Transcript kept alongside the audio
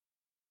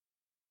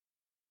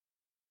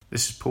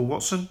This is Paul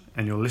Watson,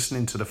 and you're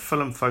listening to the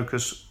Fulham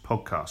Focus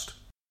podcast.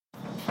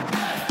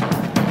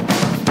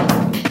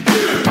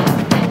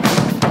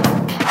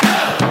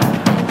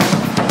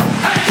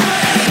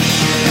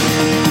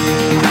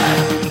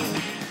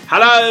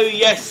 Hello,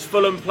 yes,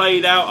 Fulham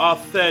played out our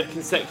third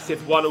consecutive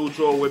 1-1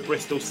 draw with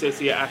Bristol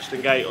City at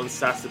Ashton Gate on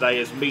Saturday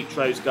as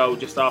Mitro's goal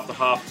just after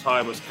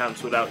half-time was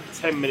cancelled out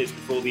 10 minutes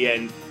before the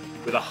end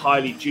with a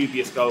highly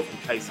dubious goal from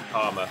Casey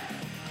Palmer.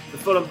 The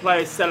Fulham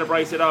players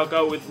celebrated our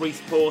goal with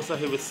Reece Porter,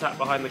 who was sat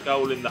behind the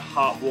goal in the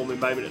heartwarming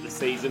moment of the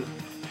season.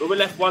 But we're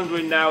left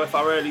wondering now if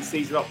our early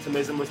season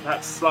optimism was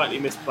perhaps slightly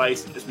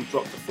misplaced as we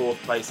dropped to fourth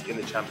place in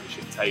the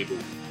Championship table.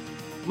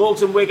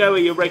 Morgs and Wiggo are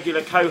your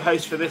regular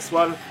co-hosts for this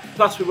one.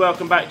 Plus, we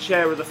welcome back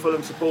Chair of the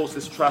Fulham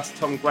Supporters Trust,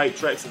 Tom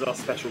Greatrex, as our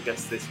special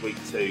guest this week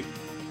too.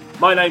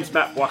 My name's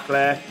Matt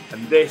Boisclair,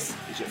 and this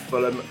is your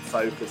Fulham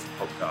Focus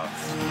podcast.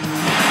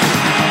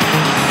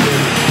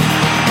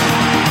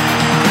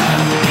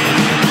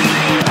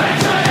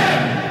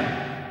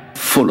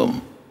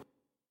 Fulham.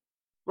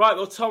 Right,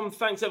 well, Tom,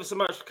 thanks ever so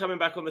much for coming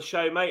back on the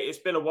show, mate. It's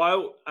been a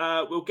while.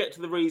 We'll get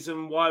to the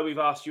reason why we've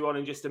asked you on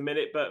in just a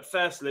minute. But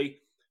firstly,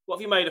 what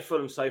have you made of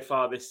Fulham so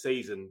far this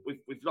season?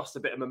 We've lost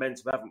a bit of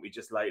momentum, haven't we,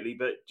 just lately?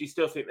 But do you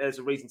still think there's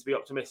a reason to be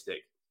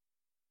optimistic?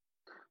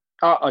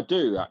 I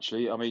do,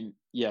 actually. I mean,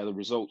 yeah, the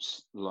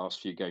results the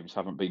last few games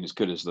haven't been as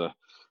good as the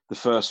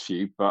first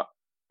few. But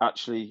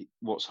actually,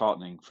 what's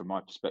heartening from my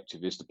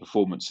perspective is the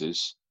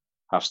performances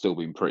have still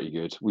been pretty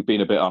good. We've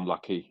been a bit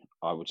unlucky,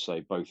 I would say,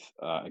 both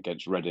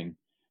against Reading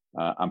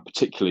and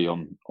particularly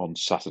on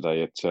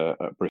Saturday at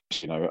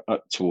Bristol.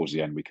 Towards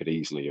the end, we could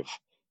easily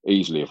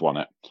have won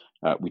it.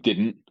 We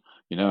didn't,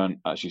 and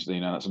as you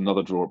know, that's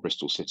another draw at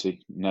Bristol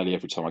City. Nearly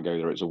every time I go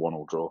there, it's a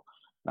 1-1 draw.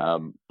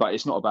 But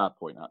it's not a bad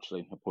point,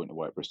 actually, a point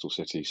away at Bristol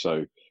City.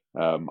 So,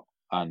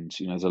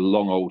 there's a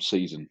long old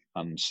season.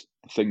 And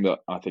the thing that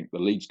I think the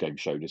Leeds game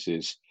showed us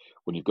is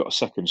when you've got a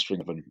second string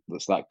of them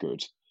that's that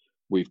good,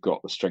 we've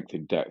got the strength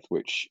in depth,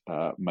 which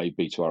may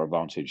be to our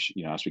advantage,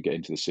 as we get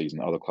into the season,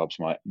 that other clubs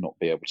might not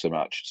be able to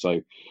match.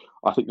 So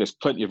I think there's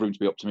plenty of room to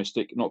be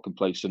optimistic, not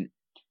complacent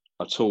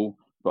at all,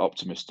 but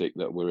optimistic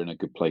that we're in a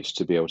good place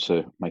to be able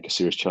to make a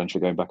serious challenge for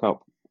going back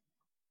up.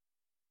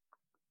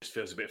 It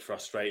feels a bit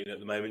frustrating at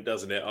the moment,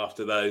 doesn't it?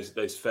 After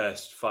those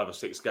first 5 or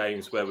 6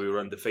 games where we were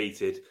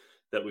undefeated,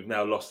 that we've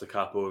now lost a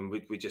couple, and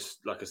we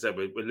just, like I said,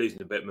 we're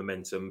losing a bit of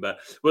momentum. But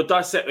we'll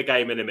dissect the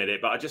game in a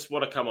minute. But I just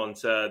want to come on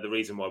to the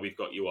reason why we've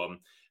got you on.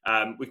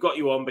 We've got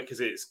you on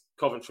because it's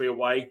Coventry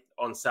away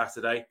on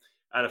Saturday.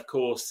 And of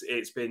course,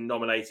 it's been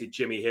nominated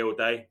Jimmy Hill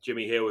Day.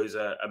 Jimmy Hill is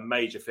a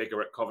major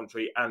figure at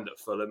Coventry and at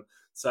Fulham.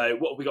 So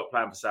what have we got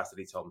planned for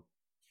Saturday, Tom?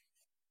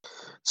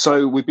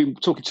 So we've been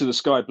talking to the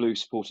Sky Blue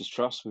Supporters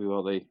Trust, who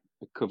are the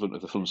equivalent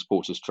of the Fulham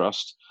Supporters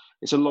Trust.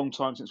 It's a long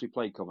time since we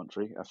played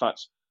Coventry. In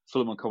fact,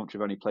 Fulham and Coventry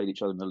have only played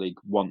each other in the league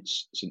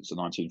once since the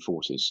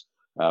 1940s.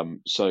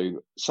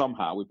 So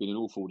somehow we've been in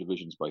all 4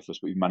 divisions, both of us,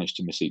 but we've managed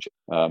to miss each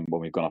other when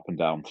we've gone up and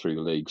down through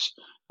the leagues.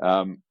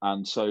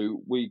 And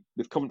so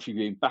with Coventry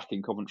being back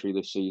in Coventry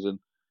this season,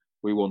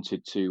 we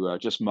wanted to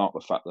just mark the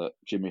fact that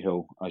Jimmy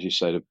Hill, as you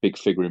said, a big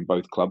figure in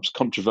both clubs,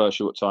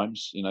 controversial at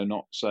times,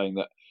 not saying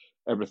that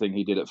everything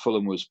he did at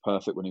Fulham was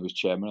perfect when he was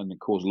chairman and it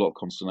caused a lot of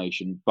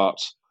consternation,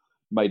 but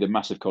made a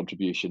massive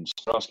contribution.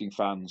 So asking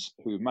fans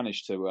who have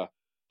managed to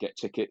get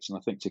tickets, and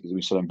I think tickets have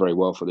been selling very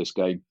well for this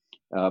game,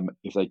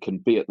 if they can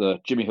be at the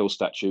Jimmy Hill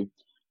statue,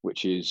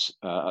 which is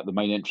at the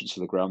main entrance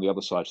of the ground, the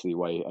other side to the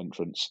away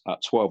entrance,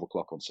 at 12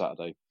 o'clock on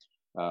Saturday.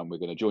 We're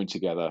going to join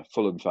together,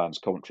 Fulham fans,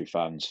 Coventry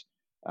fans,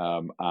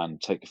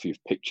 and take a few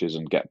pictures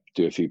and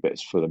do a few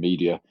bits for the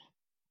media.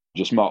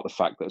 Just mark the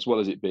fact that as well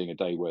as it being a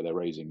day where they're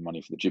raising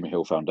money for the Jimmy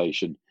Hill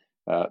Foundation,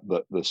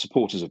 that the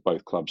supporters of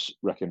both clubs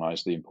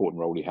recognise the important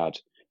role he had,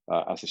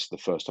 as this is the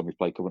first time we've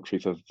played Coventry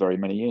for very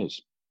many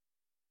years.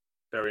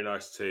 Very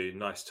nice too.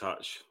 Nice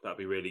touch. That'd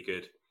be really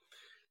good.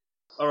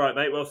 All right,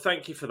 mate. Well,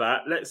 thank you for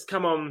that. Let's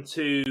come on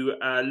to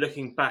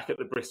looking back at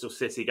the Bristol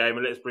City game,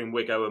 and let's bring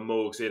Wiggo and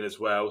Morgs in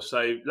as well.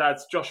 So,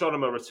 lads, Josh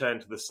Onomah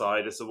returned to the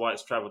side as the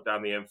Whites travelled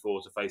down the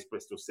M4 to face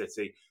Bristol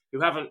City, who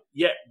haven't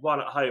yet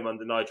won at home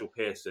under Nigel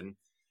Pearson.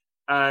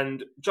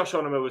 And Josh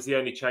Onomah was the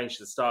only change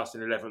to the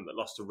starting 11 that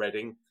lost to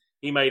Reading.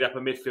 He made up a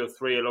midfield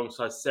 3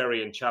 alongside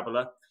Seri and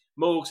Chabala.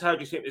 Morgs, how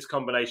do you think this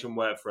combination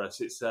worked for us?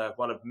 It's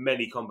one of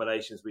many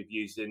combinations we've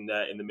used in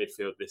the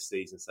midfield this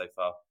season so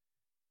far.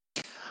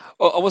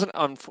 Well,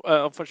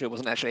 unfortunately, I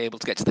wasn't actually able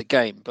to get to the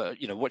game, but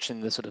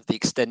watching the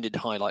extended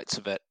highlights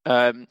of it,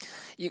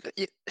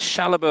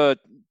 Chalobah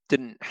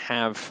didn't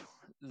have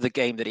the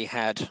game that he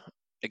had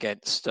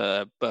against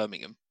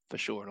Birmingham for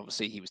sure, and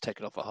obviously he was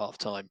taken off at half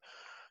time,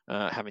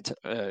 having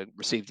to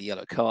receive the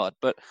yellow card.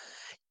 But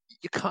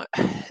you can't.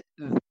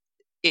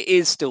 It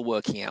is still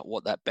working out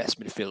what that best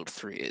midfield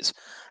 3 is,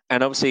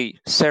 and obviously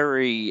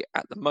Seri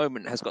at the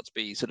moment has got to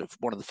be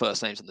one of the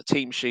first names on the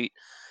team sheet.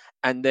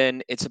 And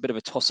then it's a bit of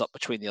a toss-up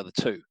between the other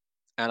 2.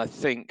 And I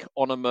think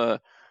Onomah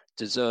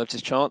deserved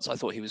his chance. I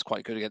thought he was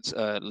quite good against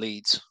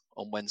Leeds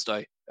on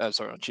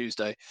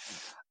Tuesday.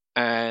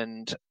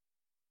 And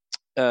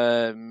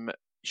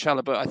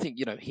Chalobah, I think,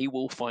 he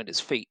will find his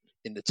feet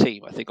in the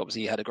team. I think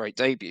obviously he had a great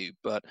debut,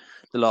 but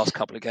the last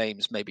couple of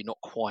games maybe not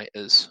quite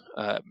as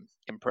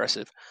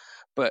impressive.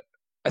 But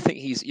I think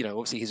he's,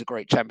 obviously he's a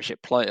great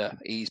championship player.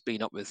 He's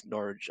been up with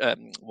Norwich,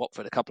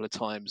 Watford a couple of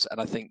times, and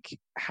I think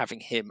having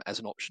him as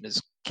an option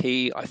is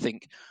key. I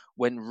think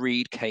when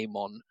Reed came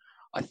on,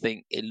 I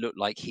think it looked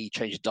like he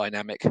changed the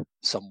dynamic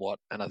somewhat,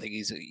 and I think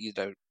he's,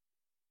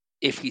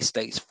 if he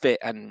stays fit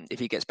and if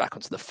he gets back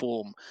onto the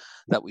form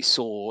that we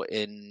saw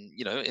in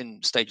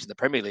stages in the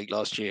Premier League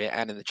last year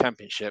and in the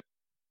Championship,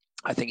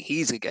 I think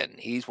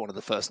he's one of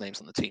the first names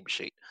on the team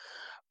sheet.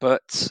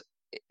 But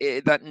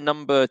that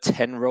number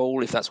 10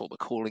 role, if that's what we're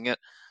calling it,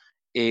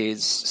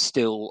 is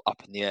still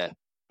up in the air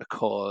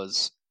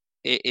because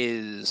it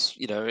is,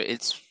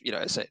 it's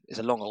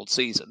a long old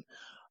season.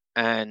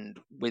 And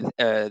with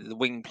the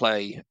wing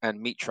play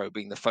and Mitro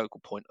being the focal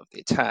point of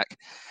the attack,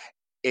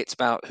 it's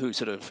about who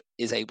sort of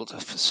is able to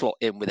slot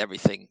in with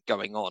everything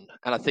going on.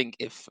 And I think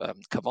if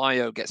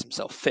Carvalho gets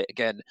himself fit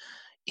again,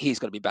 he's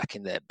going to be back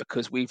in there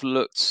because we've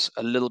looked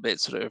a little bit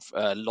sort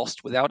of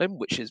lost without him,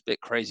 which is a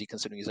bit crazy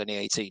considering he's only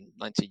 18,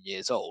 19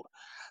 years old.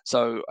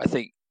 So I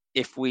think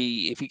if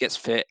he gets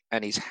fit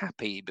and he's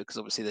happy, because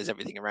obviously there's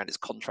everything around his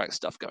contract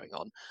stuff going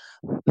on,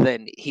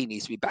 then he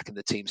needs to be back in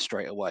the team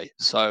straight away.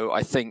 So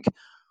I think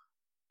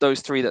those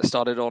three that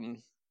started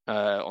on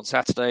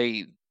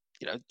Saturday,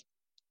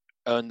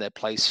 earn their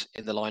place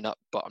in the lineup,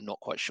 but I'm not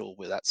quite sure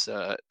where that's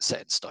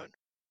set in stone.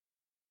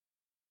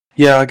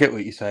 Yeah, I get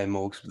what you're saying,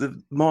 Morgs.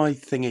 My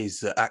thing is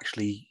that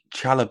actually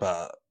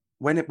Chalobah,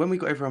 when we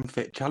got everyone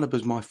fit,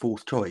 Chalobah's my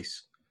fourth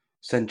choice,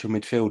 central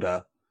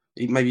midfielder,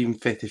 maybe even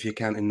fifth if you're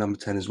counting number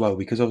 10 as well,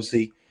 because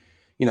obviously,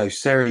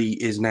 Seri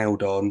is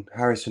nailed on,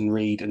 Harrison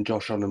Reed and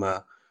Josh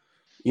Onomah.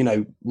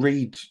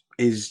 Reed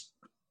is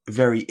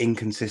very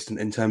inconsistent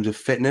in terms of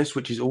fitness,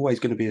 which is always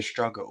going to be a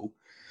struggle.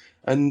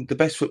 And the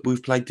best football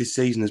we've played this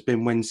season has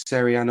been when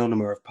Seri and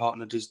Onomah have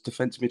partnered as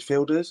defensive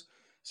midfielders.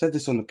 Said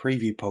this on the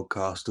preview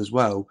podcast as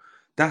well.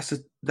 That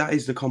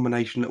is the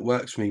combination that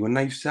works for me. When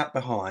they've sat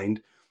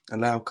behind,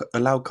 allow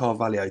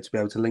Carvalho to be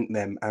able to link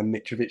them and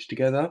Mitrovic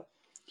together.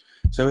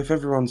 So if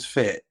everyone's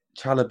fit,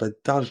 Chalobah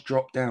does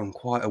drop down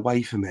quite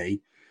away for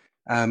me.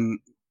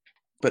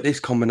 But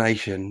this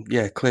combination,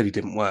 clearly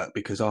didn't work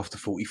because after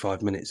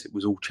 45 minutes, it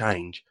was all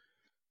change.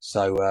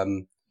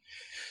 So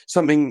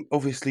something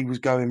obviously was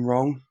going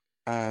wrong.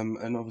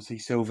 And obviously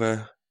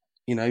Silva,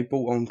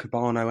 brought on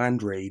Cabano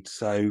and Reed.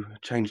 So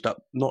changed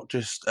up not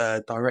just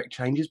direct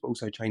changes, but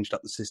also changed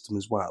up the system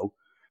as well,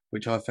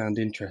 which I found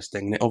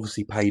interesting. And it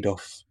obviously paid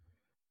off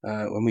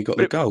when we got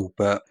the goal.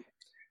 But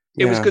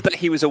it was good that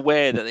he was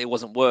aware that it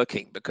wasn't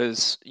working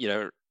because,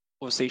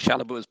 obviously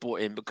Chalobah was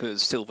brought in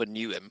because Silva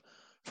knew him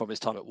from his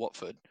time at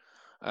Watford.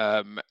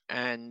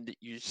 And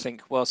you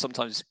think, well,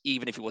 sometimes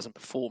even if he wasn't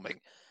performing,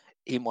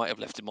 he might have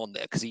left him on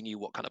there because he knew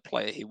what kind of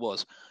player he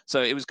was.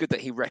 So it was good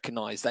that he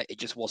recognised that it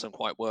just wasn't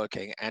quite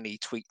working and he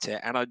tweaked it.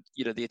 And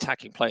the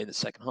attacking play in the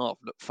second half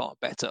looked far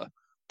better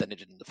than it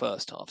did in the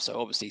first half. So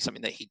obviously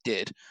something that he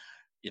did,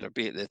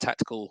 be it the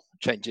tactical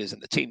changes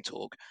and the team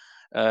talk,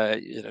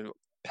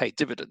 paid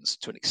dividends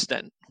to an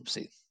extent.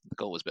 Obviously the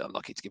goal was a bit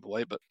unlucky to give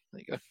away, but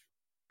there you go.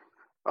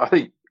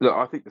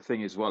 I think the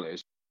thing as well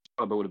is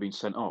Chalobah would have been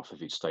sent off if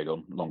he'd stayed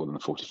on longer than the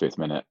 45th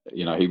minute.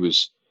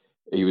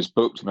 He was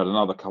booked and had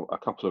a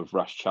couple of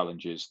rash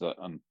challenges that,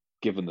 and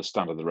given the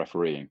standard of the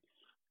refereeing,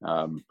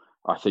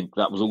 I think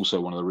that was also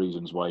one of the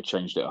reasons why he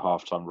changed it at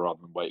halftime rather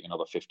than waiting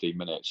another 15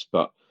 minutes.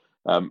 But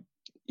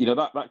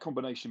that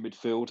combination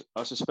midfield,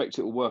 I suspect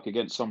it will work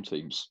against some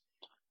teams.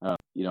 I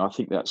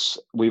think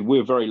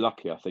we're very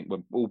lucky. I think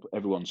when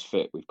everyone's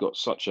fit, we've got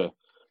such a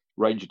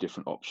range of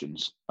different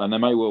options, and there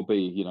may well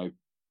be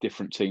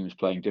different teams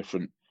playing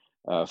different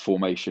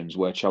formations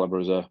where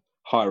Chalobah is a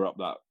higher up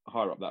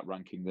that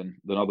ranking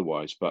than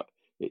otherwise, but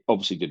it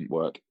obviously didn't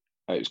work.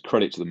 It was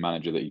credit to the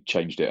manager that he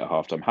changed it at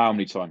halftime. How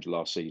many times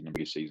last season and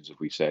previous seasons have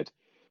we said,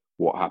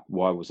 what happened?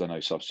 Why was there no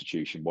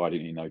substitution? Why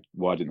didn't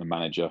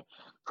the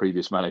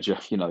previous manager,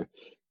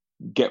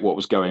 get what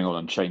was going on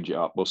and change it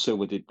up? Well,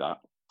 Silva did that,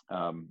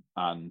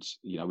 and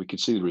we could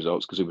see the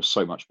results because it was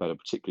so much better,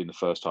 particularly in the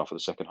first half of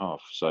the second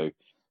half. So,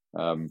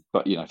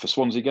 but for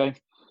Swansea game,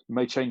 you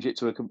may change it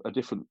to a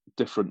different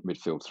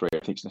midfield three. I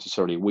think it's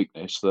necessarily a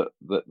weakness that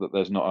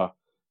there's not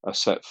a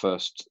set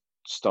first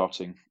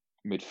starting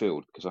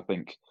midfield, because I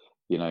think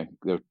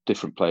there are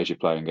different players you're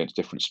playing against,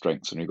 different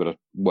strengths, and you've got to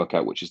work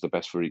out which is the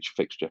best for each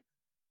fixture.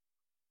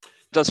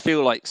 It does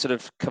feel like sort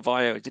of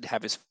Carvalho did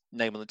have his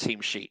name on the team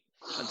sheet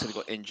until he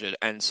got injured,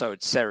 and so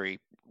had Seri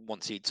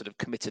once he'd sort of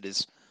committed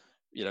his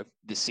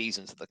this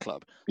season to the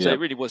club. So it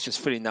really was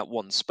just filling that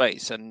one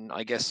space. And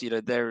I guess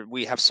there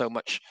we have so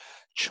much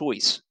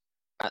choice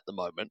at the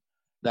moment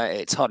that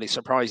it's hardly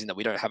surprising that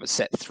we don't have a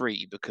set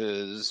three,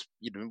 because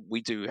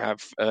we do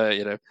have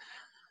the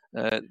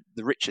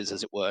riches,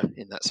 as it were,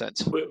 in that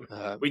sense.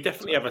 We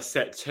definitely have a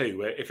set two.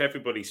 Where if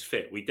everybody's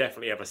fit, we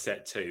definitely have a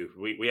set two.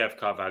 We have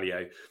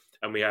Carvalho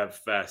and we have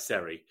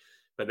Seri,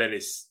 but then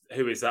it's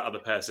who is that other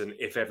person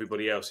if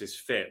everybody else is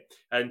fit?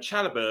 And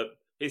Chalobah,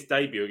 his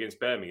debut against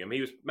Birmingham,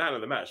 he was man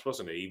of the match,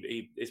 wasn't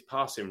he? His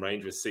passing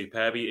range was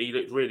superb. He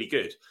looked really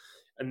good.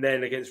 And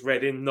then against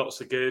Reading, not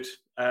so good.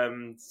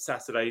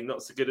 Saturday,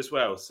 not so good as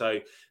well. So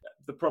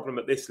the problem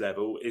at this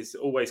level is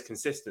always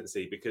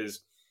consistency,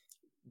 because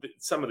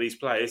some of these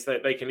players,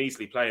 they can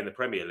easily play in the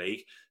Premier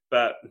League,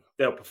 but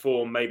they'll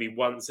perform maybe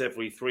once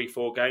every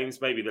 3-4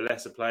 games, maybe the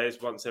lesser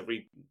players once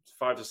every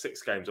 5 or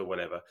 6 games or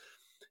whatever.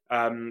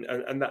 And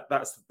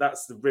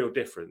that's the real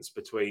difference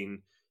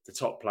between the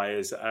top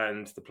players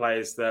and the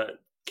players that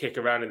kick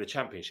around in the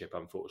Championship,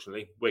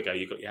 unfortunately. Wiggo,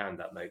 you got your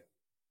hand up, mate.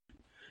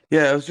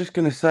 Yeah, I was just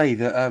going to say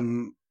that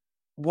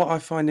what I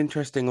find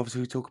interesting,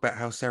 obviously we talk about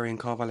how Seri and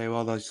Carvalho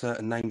are those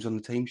certain names on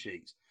the team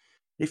sheets.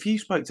 If you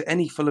spoke to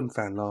any Fulham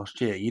fan last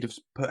year, you'd have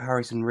put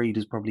Harrison Reed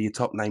as probably your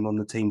top name on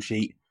the team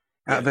sheet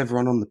out of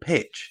everyone on the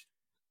pitch.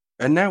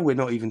 And now we're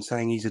not even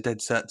saying he's a dead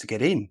cert to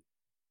get in,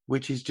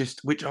 which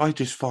I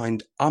just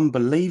find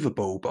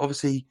unbelievable. But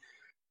obviously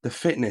the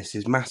fitness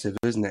is massive,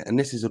 isn't it? And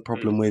this is a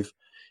problem with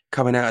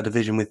coming out of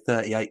division with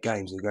 38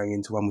 games and going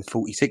into one with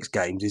 46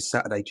 games is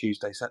Saturday,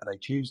 Tuesday.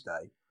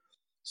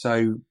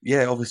 So,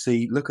 yeah,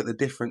 obviously, look at the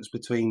difference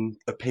between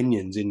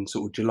opinions in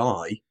sort of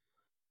July.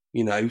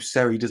 You know,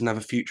 Seri doesn't have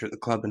a future at the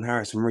club and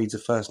Harrison Reed's the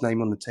first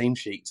name on the team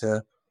sheet.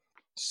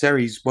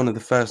 Seri's one of the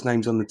first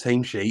names on the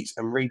team sheets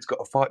and Reed's got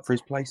to fight for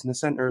his place in the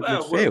centre of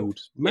midfield.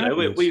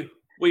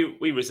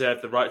 We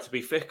reserve the right to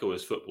be fickle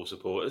as football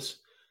supporters.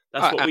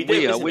 That's what we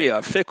do. We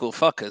are fickle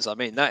fuckers. I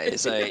mean, that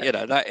is a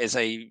that is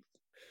a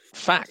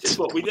fact. That's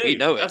what we do. We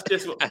know it.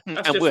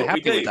 And we're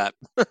happy with that.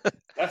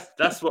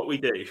 That's what we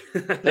do.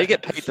 They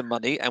get paid the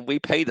money and we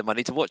pay the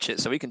money to watch it,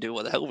 so we can do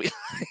what the hell we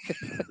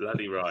like.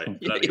 Bloody right.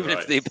 Even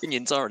if the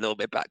opinions are a little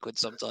bit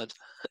backwards sometimes.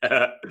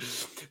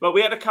 Well,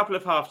 we had a couple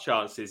of half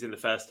chances in the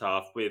first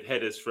half with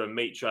headers from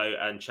Mitro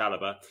and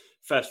Chalobah.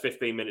 First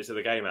 15 minutes of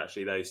the game,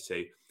 actually, those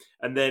two.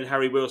 And then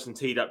Harry Wilson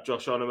teed up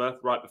Josh Onomah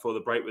right before the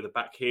break with a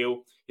back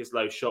heel. His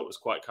low shot was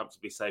quite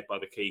comfortably saved by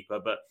the keeper.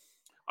 But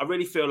I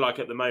really feel like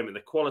at the moment,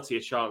 the quality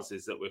of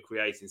chances that we're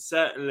creating,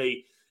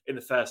 certainly in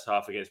the first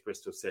half against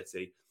Bristol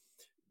City,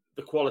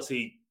 the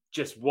quality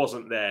just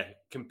wasn't there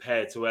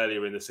compared to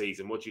earlier in the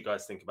season. What do you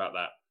guys think about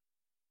that?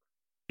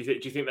 Do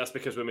you think that's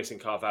because we're missing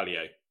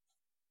Carvalho?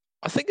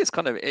 I think it's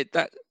kind of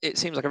it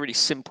seems like a really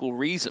simple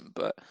reason,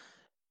 but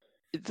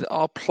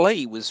our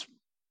play was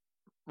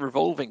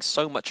revolving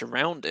so much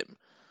around him,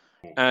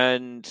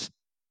 and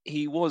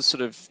he was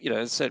sort of,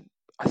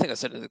 I think I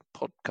said in the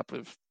pod a couple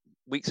of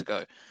weeks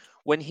ago,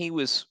 when he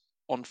was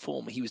on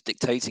form, he was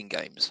dictating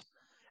games,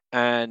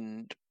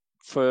 and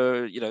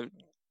for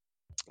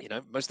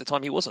most of the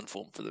time he was on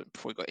form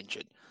before he got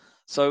injured.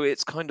 So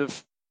it's kind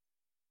of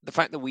the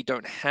fact that we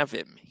don't have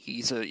him.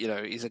 He's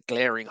a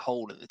glaring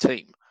hole in the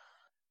team,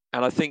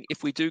 and I think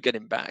if we do get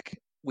him back,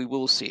 we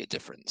will see a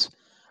difference.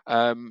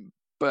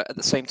 But at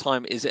the same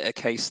time, is it a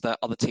case that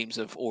other teams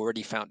have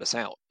already found us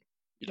out?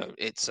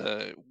 It's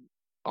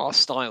our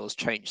style has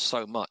changed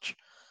so much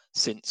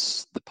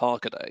since the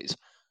Parker days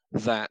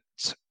that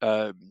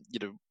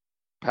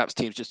perhaps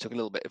teams just took a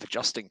little bit of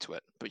adjusting to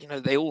it.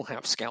 But they all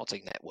have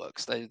scouting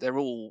networks. They're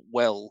all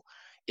well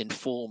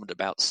informed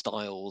about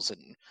styles,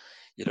 and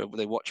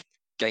they watch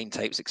game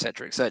tapes,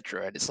 etc.,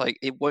 etc. And it's like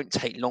it won't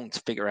take long to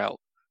figure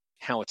out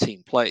how a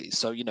team plays.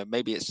 So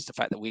maybe it's just the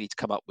fact that we need to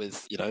come up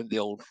with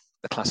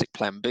the classic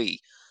plan B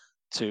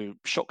to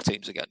shock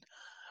teams again.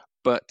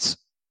 But,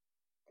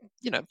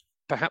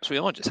 perhaps we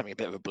are just having a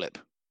bit of a blip.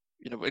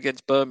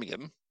 Against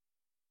Birmingham,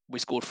 we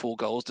scored 4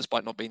 goals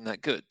despite not being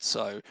that good.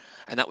 So,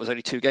 and that was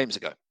only 2 games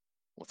ago,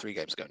 or 3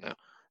 games ago now.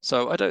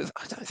 So I don't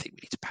think we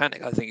need to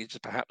panic. I think it's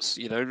just perhaps,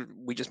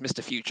 we just missed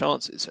a few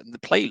chances and the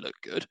play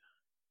looked good.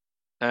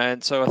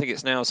 And so I think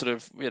it's now sort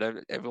of,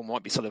 everyone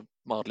might be sort of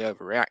mildly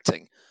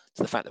overreacting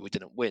to the fact that we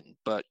didn't win.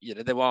 But,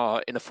 there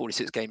are, in a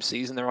 46-game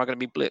season, there are going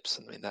to be blips.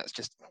 I mean, that's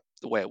just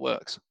the way it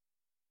works.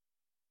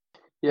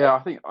 Yeah, I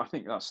think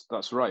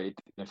that's right.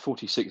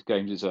 46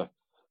 games is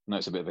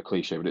it's a bit of a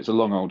cliche, but it's a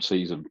long old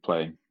season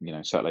playing,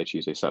 Saturday,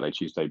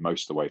 Tuesday,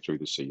 most of the way through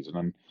the season.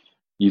 And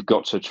you've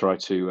got to try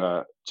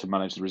to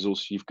manage the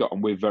resources you've got.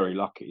 And we're very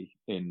lucky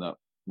in that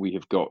we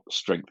have got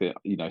strength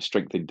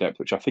in depth,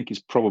 which I think is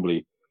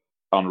probably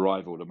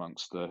unrivaled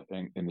amongst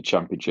in the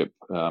Championship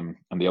and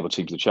the other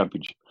teams in the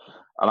Championship.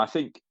 And I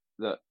think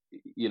that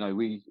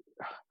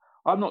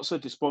I'm not so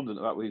despondent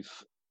about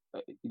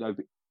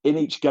in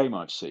each game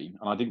I've seen,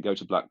 and I didn't go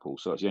to Blackpool,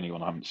 so that's the only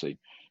one I haven't seen.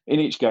 In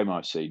each game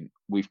I've seen,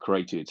 we've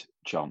created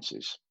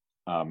chances,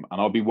 and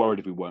I'll be worried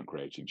if we weren't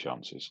creating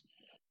chances.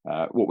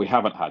 What we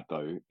haven't had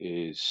though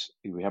is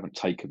we haven't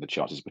taken the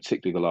chances,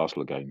 particularly the last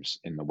couple of games,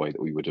 in the way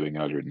that we were doing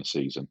earlier in the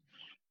season.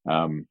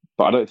 But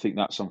I don't think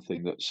that's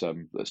something that's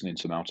an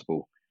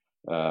insurmountable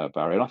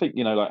barrier. And I think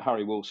like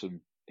Harry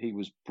Wilson, he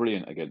was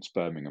brilliant against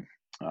Birmingham.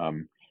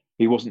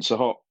 He wasn't so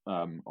hot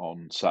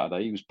on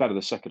Saturday. He was better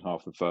the second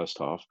half than the first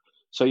half.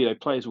 So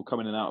players will come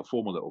in and out of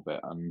form a little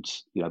bit, and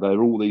there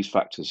are all these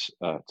factors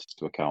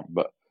to account.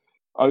 But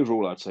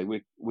overall, I'd say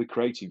we're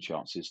creating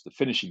chances. The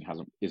finishing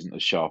isn't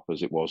as sharp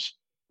as it was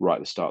right at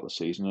the start of the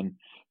season, and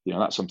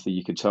That's something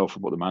you can tell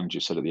from what the manager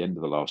said at the end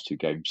of the last two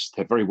games.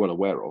 They're very well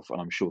aware of, and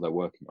I'm sure they're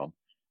working on.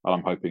 And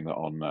I'm hoping that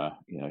on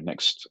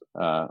next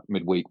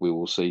midweek we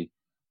will see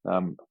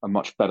a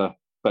much better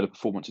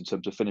performance in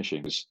terms of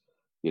finishing. Because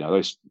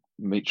those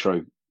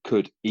Mitro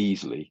could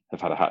easily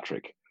have had a hat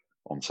trick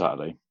on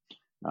Saturday,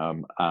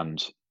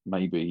 and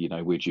maybe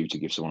we're due to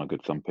give someone a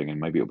good thumping, and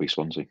maybe it'll be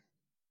Swansea.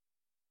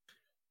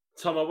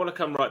 Tom, I want to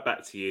come right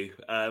back to you.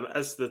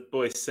 As the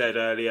boys said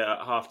earlier, at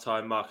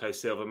half-time, Marco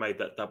Silva made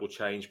that double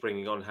change,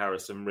 bringing on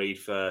Harrison Reed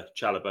for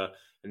Chalobah,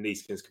 and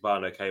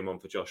Neeskens-Kebano came on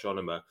for Josh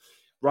Onomah.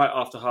 Right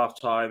after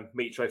half-time,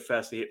 Mitro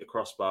firstly hit the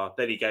crossbar,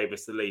 then he gave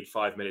us the lead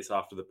 5 minutes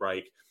after the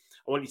break.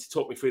 I want you to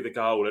talk me through the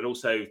goal and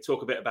also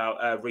talk a bit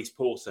about Reece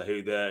Porter,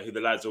 who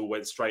the lads all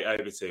went straight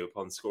over to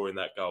upon scoring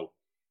that goal.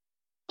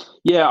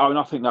 Yeah,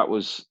 I think that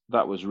was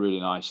really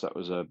nice. That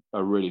was a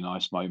really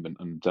nice moment,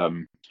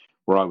 and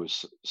where I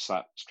was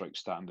sat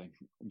standing,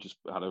 just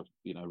had a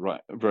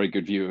very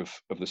good view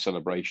of the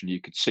celebration.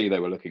 You could see they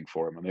were looking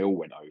for him, and they all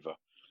went over.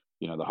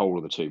 The whole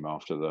of the team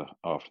after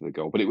the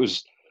goal. But it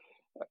was,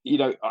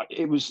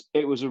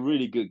 it was a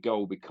really good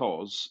goal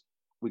because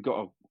we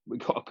got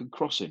a good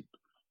crossing,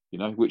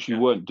 which we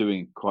weren't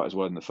doing quite as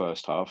well in the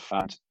first half.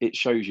 And it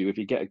shows you if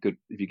you get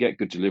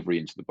good delivery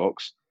into the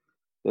box,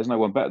 there's no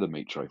one better than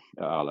Mitro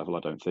at our level, I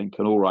don't think.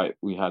 And all right,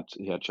 he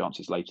had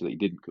chances later that he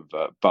didn't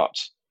convert, but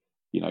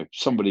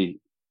somebody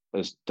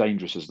as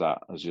dangerous as that,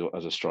 as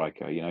a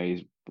striker,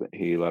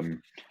 he'll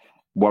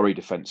worry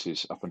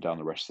defences up and down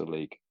the rest of the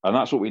league, and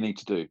that's what we need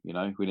to do.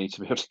 We need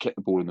to be able to get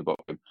the ball in the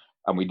bottom,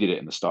 and we did it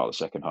in the start of the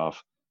second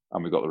half,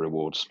 and we got the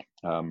rewards.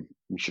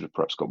 We should have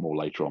perhaps got more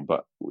later on,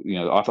 but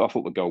I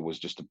thought the goal was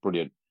just a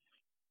brilliant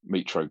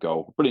Mitro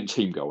goal, brilliant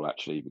team goal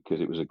actually, because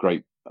it was a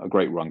great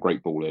run,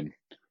 great ball in,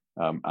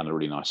 and a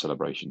really nice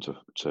celebration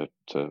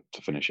to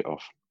finish it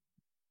off.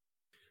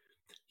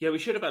 Yeah, we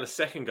should have had a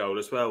second goal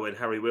as well when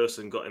Harry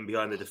Wilson got in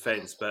behind the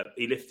defence, but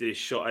he lifted his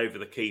shot over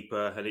the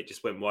keeper and it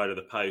just went wide of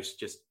the post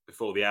just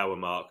before the hour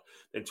mark.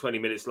 Then 20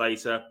 minutes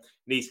later,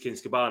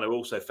 Neeskens-Kebano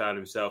also found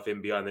himself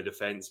in behind the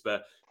defence,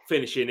 but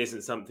finishing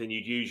isn't something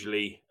you'd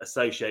usually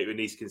associate with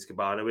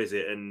Neeskens-Kebano, is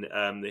it?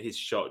 And his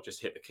shot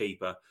just hit the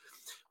keeper.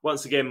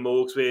 Once again,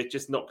 Morgs, we're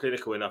just not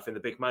clinical enough in the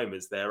big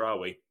moments there, are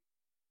we?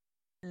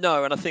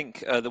 No, and I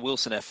think the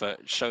Wilson effort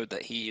showed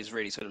that he is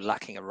really sort of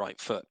lacking a right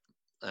foot.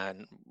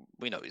 And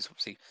we know he's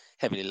obviously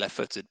heavily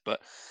left-footed,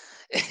 but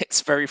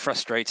it's very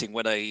frustrating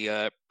when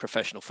a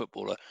professional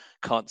footballer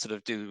can't sort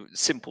of do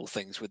simple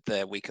things with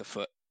their weaker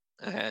foot.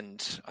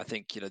 And I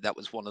think that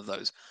was one of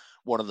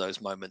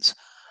those moments.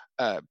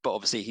 But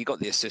obviously he got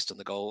the assist on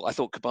the goal. I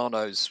thought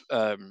Kebano's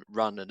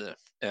run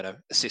and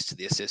assist to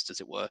the assist, as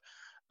it were,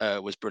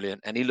 was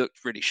brilliant, and he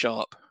looked really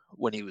sharp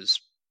when he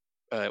was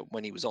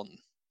on.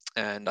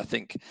 And I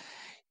think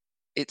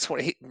it's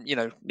what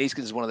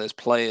Neeskens is one of those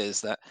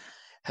players that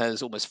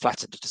has almost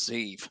flattered to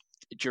deceive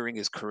during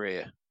his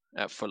career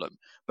at Fulham.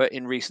 But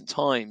in recent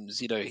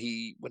times,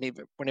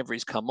 whenever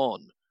he's come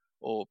on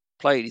or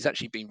played, he's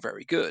actually been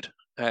very good.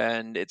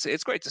 And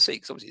it's great to see,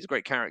 because obviously he's a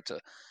great character.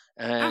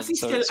 And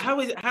how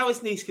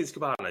is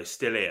Neeskens-Kebano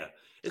still here?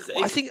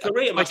 I think his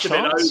career must have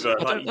been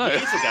over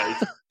years ago.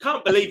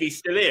 Can't believe he's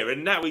still here,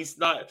 and now he's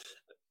like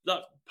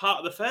part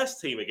of the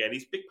first team again.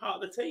 He's a big part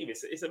of the team.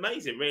 It's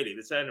amazing, really,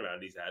 the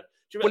turnaround he's had.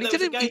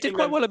 He did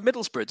quite well at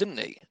Middlesbrough, didn't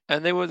he?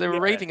 And they were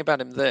raving about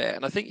him there.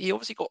 And I think he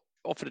obviously got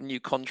offered a new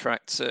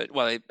contract.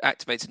 They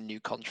activated a new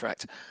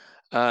contract.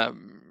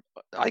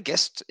 I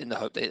guess in the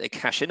hope they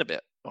cash in a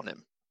bit on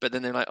him. But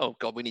then they're like, oh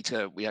God,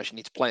 we actually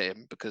need to play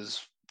him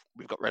because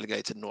we've got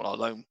relegated and all our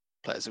loan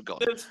players have gone.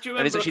 Do you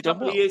remember a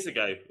couple of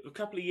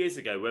years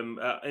ago when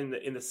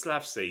in the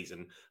Slav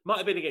season, might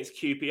have been against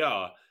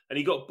QPR, and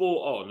he got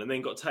bought on and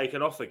then got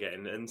taken off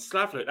again, and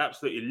Slav looked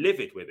absolutely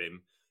livid with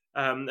him.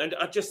 And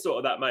I just thought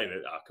at that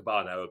moment,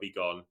 Kebano will be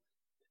gone.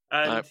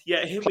 And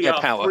here we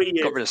are, power. 3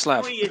 years. Got rid of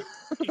Slav. 3 years,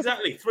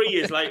 exactly. 3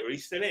 years later,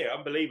 he's still here.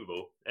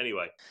 Unbelievable.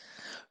 Anyway.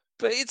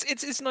 But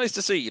it's nice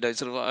to see,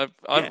 sort of.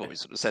 I've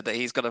always sort of said that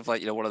he's kind of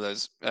like one of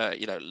those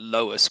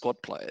lower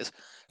squad players.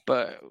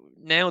 But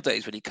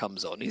nowadays, when he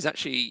comes on, he's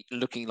actually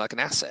looking like an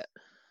asset,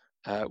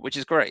 which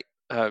is great.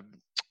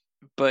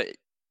 But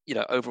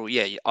overall,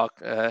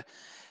 our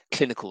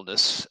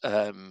clinicalness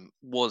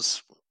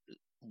was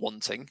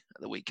wanting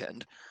at the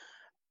weekend,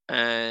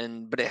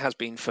 but it has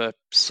been for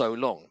so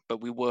long.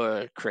 But we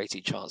were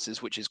creating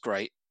chances, which is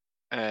great.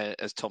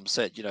 As Tom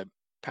said,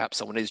 perhaps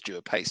someone is due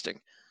a pasting.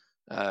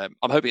 I'm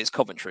hoping it's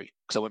Coventry,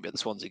 because I won't be at the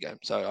Swansea game,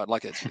 so I'd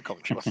like it to be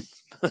Coventry one.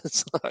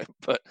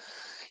 But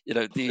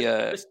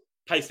Let's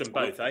paste them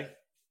both, eh?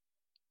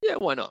 Yeah,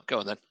 why not? Go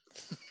on then.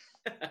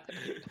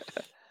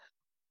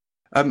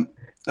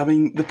 I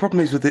mean, the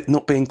problem is with it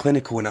not being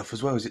clinical enough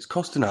as well, is it's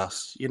costing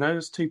us.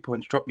 There's 2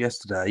 points dropped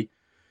yesterday.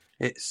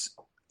 It's,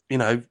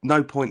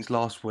 no points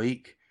last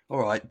week. All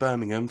right,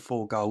 Birmingham,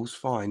 4 goals,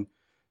 fine.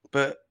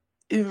 But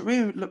if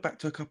we look back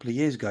to a couple of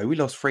years ago, we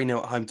lost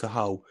 3-0 at home to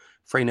Hull,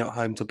 3-0 at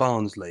home to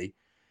Barnsley.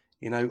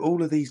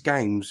 All of these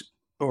games,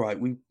 all right,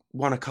 we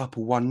won a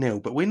couple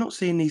 1-0, but we're not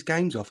seeing these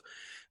games off.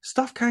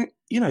 Stuff can't,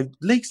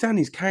 league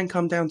standings can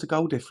come down to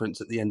goal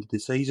difference at the end of the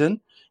season,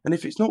 and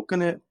if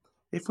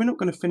we're not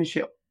gonna finish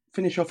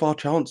off our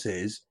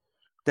chances,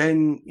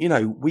 then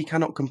we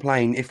cannot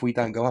complain if we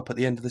don't go up at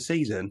the end of the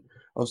season.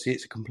 Obviously,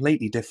 it's a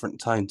completely different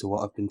tone to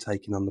what I've been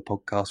taking on the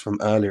podcast from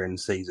earlier in the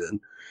season,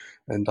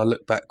 and I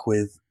look back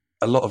with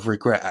a lot of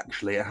regret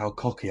actually at how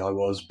cocky I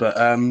was. But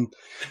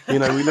we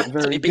look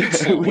very good.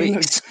 4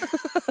 weeks.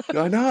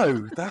 I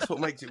know, that's what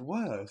makes it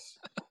worse.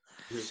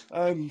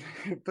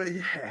 But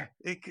yeah,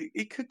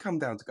 it could come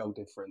down to goal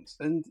difference.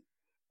 And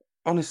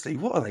honestly,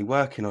 what are they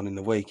working on in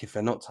the week if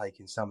they're not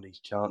taking some of these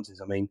chances?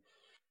 I mean,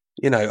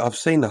 I've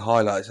seen the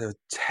highlights.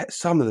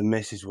 Some of the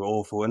misses were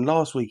awful. And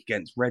last week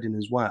against Reading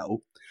as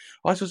well,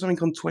 I saw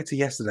something on Twitter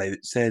yesterday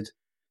that said,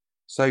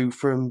 so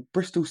from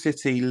Bristol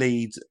City,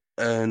 Leeds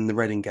and the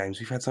Reading games,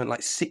 we've had something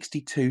like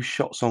 62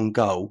 shots on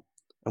goal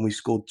and we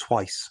scored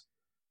twice.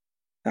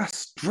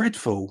 That's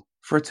dreadful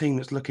for a team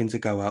that's looking to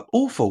go up.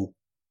 Awful.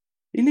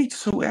 You need to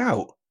sort it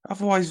out.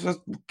 Otherwise,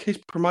 kiss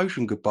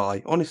promotion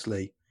goodbye,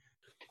 honestly.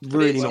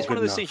 Really not good enough. It's one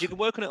of those things, you can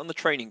work on it on the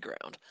training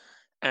ground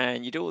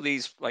and you do all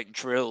these like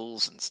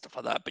drills and stuff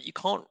like that, but you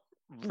can't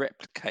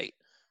replicate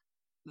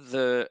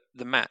the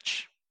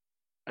match.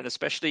 And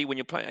especially when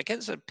you're playing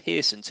against a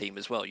Pearson team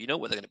as well, you know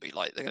what they're going to be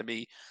like. They're going to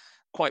be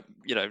quite,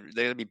 they're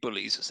going to be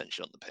bullies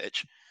essentially on the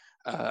pitch.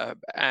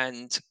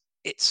 And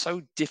it's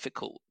so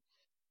difficult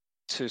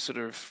to sort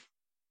of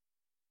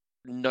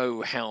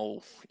know how,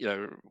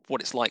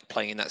 what it's like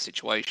playing in that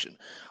situation.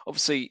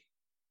 Obviously,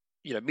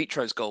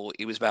 Mitro's goal,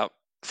 he was about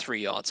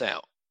 3 yards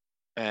out.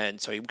 And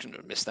so he wouldn't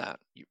have missed that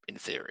in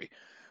theory.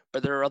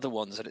 But there are other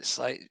ones that it's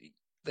like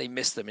they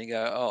miss them and you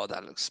go, oh,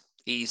 that looks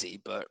easy.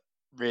 But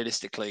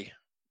realistically,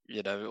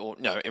 or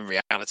no, in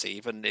reality,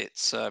 even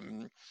it's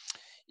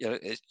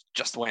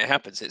just the way it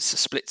happens. It's a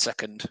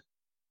split-second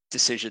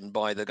decision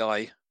by the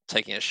guy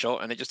taking a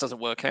shot, and it just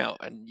doesn't work out.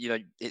 And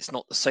it's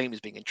not the same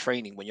as being in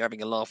training when you're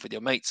having a laugh with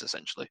your mates,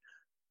 essentially.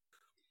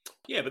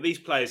 Yeah, but these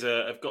players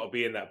have got to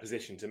be in that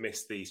position to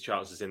miss these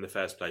chances in the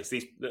first place.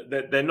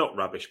 They're not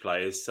rubbish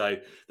players, so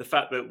the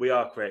fact that we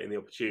are creating the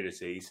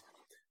opportunities,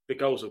 the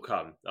goals will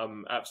come.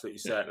 I'm absolutely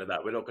certain of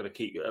that. We're not going to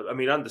keep. I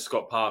mean, under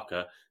Scott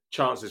Parker,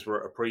 chances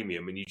were at a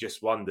premium, and you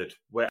just wondered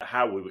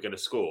how we were going to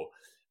score.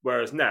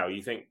 Whereas now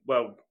you think,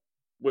 well,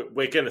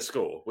 we're going to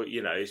score.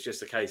 It's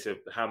just a case of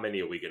how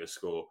many are we going to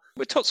score.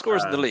 We're top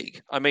scorers in the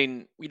league. I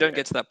mean, we don't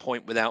get to that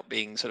point without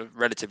being sort of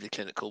relatively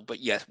clinical.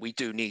 But yes, we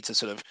do need to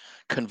sort of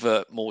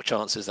convert more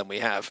chances than we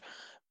have.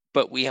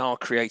 But we are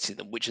creating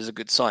them, which is a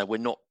good sign. We're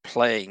not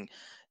playing,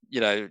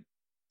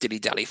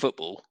 dilly-dally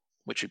football,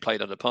 which we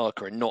played under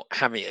Parker, and not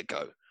having a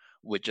go.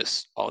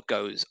 Our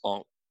goes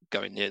aren't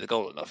going near the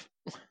goal enough.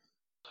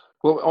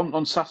 Well,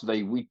 on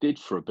Saturday, we did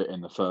for a bit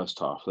in the first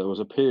half. There was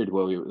a period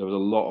where there was a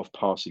lot of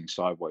passing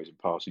sideways and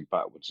passing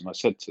backwards. And I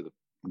said to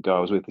the guy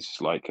I was with, this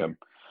is like,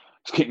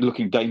 it's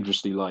looking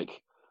dangerously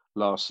like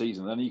last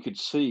season. And you could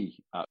see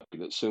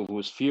that Silva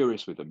was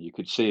furious with them. You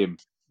could see him,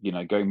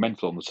 going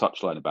mental on the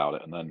touchline about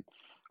it. And then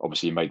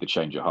obviously he made the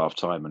change at half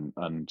time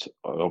and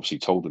obviously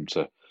told them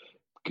to,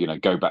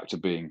 go back to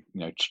being,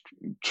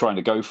 trying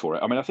to go for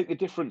it. I mean, I think the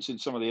difference in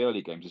some of the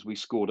early games is we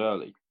scored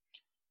early.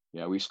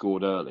 We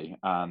scored early,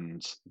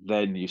 and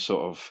then any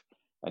sort of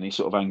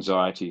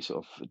anxiety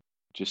sort of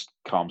just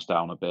calms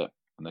down a bit,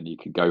 and then you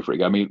can go for it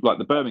again. I mean, like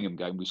the Birmingham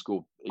game, we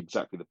scored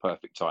exactly the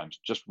perfect times,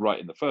 just right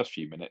in the first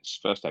 10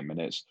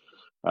 minutes,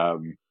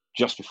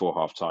 just before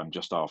half time,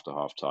 just after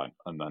half time,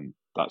 and then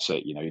that's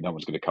it. No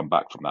one's going to come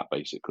back from that,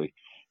 basically.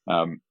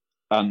 And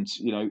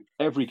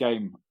every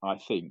game, I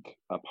think,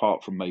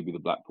 apart from maybe the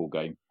Blackpool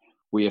game,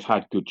 we have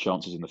had good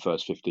chances in the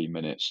first 15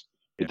 minutes.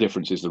 The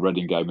difference is the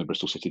Reading game and the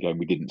Bristol City game,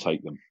 we didn't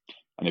take them.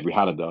 And if we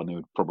had done, it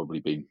would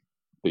probably been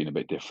a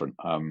bit different.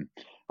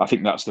 I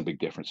think that's the big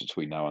difference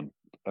between now and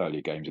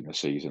earlier games in the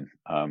season.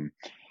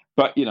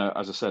 But,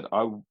 as I said,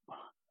 I'm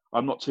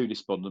not too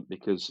despondent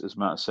because, as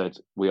Matt said,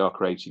 we are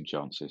creating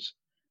chances.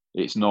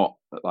 It's not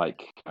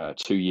like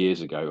 2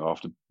 years ago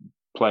after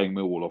playing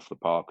Millwall off the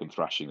park and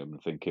thrashing them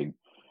and thinking,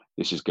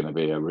 this is going to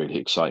be a really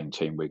exciting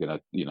team. We're going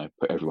to,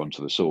 put everyone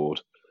to the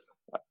sword.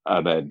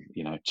 And then,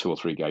 2 or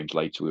 3 games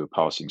later, we were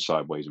passing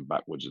sideways and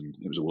backwards, and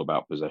it was all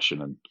about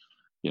possession and,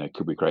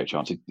 could we create a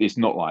chance? It's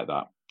not like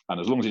that. And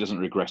as long as it doesn't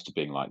regress to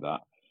being like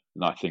that,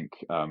 then I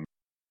think,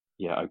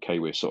 okay,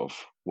 we're sort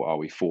of, what are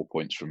we, 4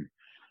 points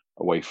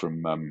away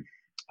from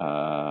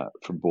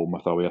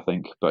Bournemouth, are we? I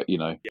think, but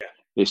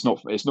it's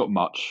not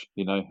much,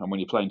 and when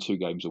you're playing 2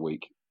 games a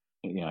week,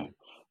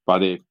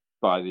 by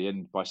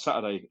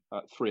Saturday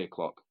at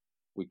 3:00,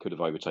 we could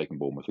have overtaken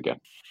Bournemouth again.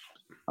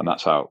 And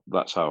that's how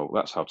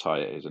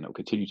tight it is, and it'll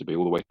continue to be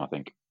all the way, I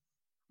think.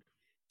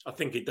 I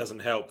think it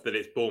doesn't help that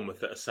it's Bournemouth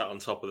that are sat on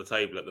top of the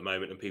table at the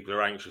moment, and people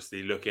are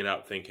anxiously looking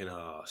up, thinking,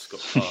 "Oh,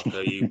 Scott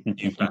Parker, you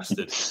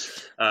bastard!"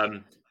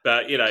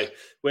 But I'm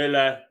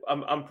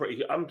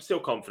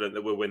still confident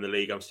that we'll win the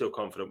league. I'm still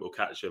confident we'll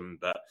catch them,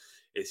 but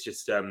it's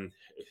just one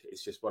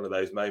of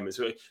those moments.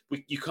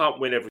 You can't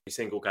win every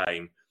single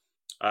game,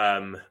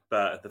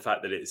 but the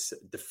fact that it's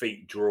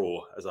defeat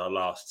draw as our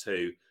last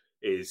 2.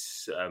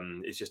 is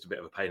just a bit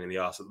of a pain in the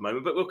arse at the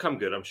moment, but we'll come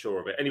good, I'm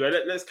sure of it. Anyway,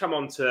 let's come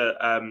on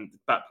to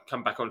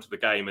come back onto the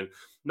game. And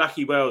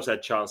Nahki Wells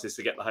had chances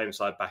to get the home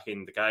side back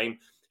in the game.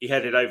 He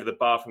headed over the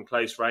bar from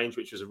close range,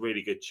 which was a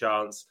really good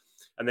chance.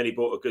 And then he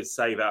brought a good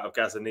save out of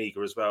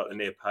Gazzaniga as well at the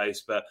near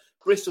post. But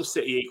Bristol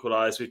City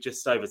equalised with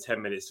just over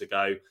 10 minutes to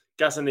go.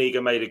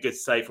 Gazzaniga made a good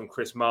save from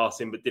Chris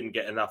Martin, but didn't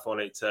get enough on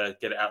it to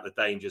get it out of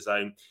the danger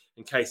zone.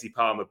 And Casey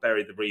Palmer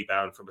buried the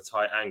rebound from a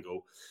tight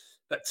angle.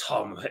 But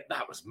Tom,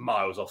 that was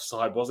miles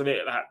offside, wasn't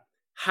it? That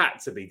had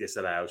to be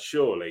disallowed,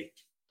 surely.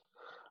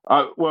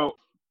 Well,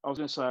 I was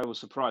going to say I was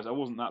surprised. I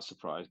wasn't that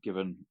surprised,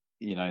 given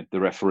the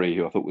referee,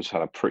 who I thought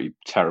had a pretty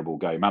terrible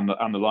game, and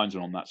the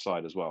linesman on that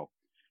side as well.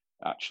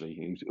 Actually,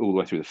 he was, all the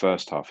way through the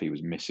first half, he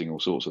was missing all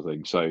sorts of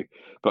things. So,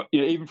 but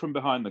even from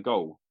behind the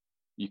goal,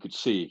 you could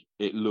see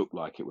it looked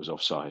like it was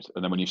offside.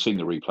 And then when you've seen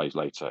the replays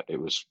later, it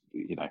was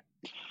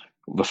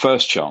the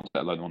first chance,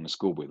 let alone one to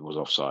score with, was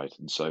offside,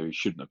 and so it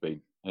shouldn't have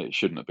been. It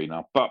shouldn't have been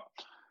up. But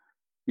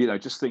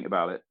just think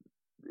about it.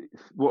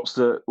 What's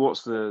the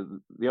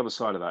other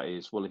side of that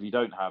is, well, if you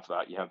don't have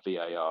that, you have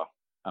VAR.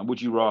 And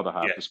would you rather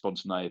have the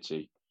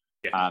spontaneity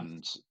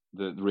and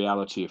the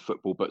reality of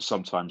football, but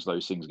sometimes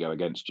those things go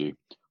against you,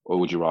 or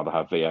would you rather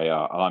have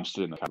VAR? And I'm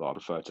still in the camp that I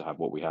prefer to have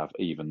what we have,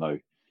 even though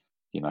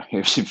it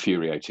was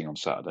infuriating on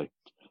Saturday.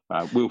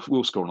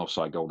 We'll score an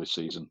offside goal this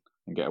season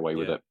and get away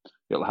with it.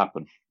 It'll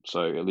happen.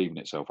 So it'll even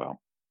itself out.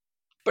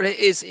 But it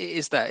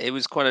is that it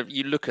was quite a.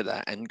 You look at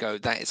that and go,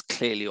 that is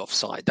clearly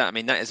offside. That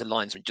is a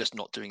linesman just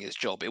not doing his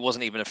job. It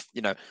wasn't even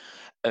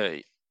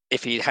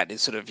if he had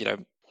his sort of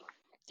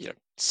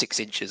 6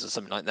 inches or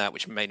something like that,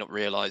 which we may not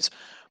realise.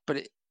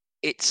 But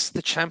it's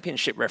the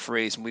Championship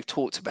referees, and we've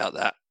talked about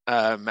that.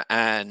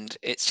 And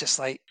it's just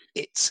like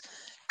it's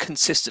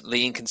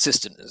consistently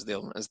inconsistent, as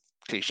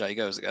cliche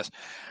goes, I guess.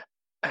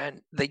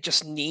 And they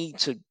just need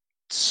to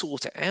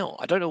sort it out.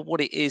 I don't know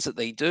what it is that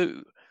they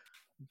do,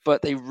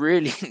 but they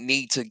really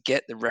need to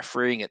get the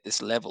refereeing at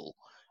this level,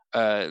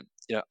 up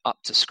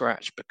to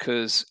scratch,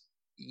 because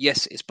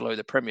yes, it's below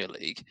the Premier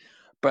League,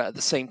 but at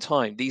the same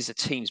time, these are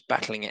teams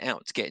battling it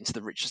out to get into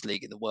the richest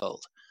league in the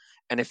world.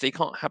 And if they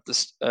can't have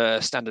the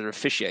standard of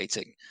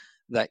officiating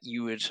that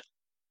you would,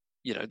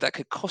 that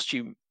could cost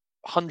you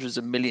hundreds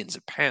of millions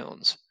of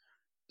pounds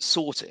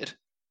sorted,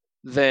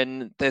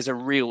 then there's a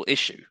real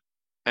issue.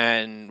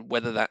 And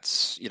whether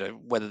that's,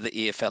 whether the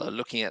EFL are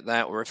looking at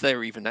that, or if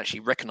they're even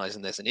actually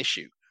recognizing there's an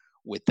issue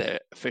with their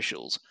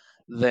officials,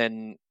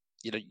 then,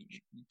 you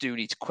do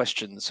need to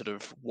question sort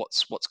of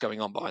what's going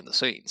on behind the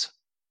scenes,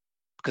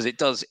 because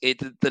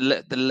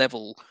the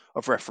level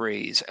of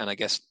referees, and I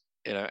guess,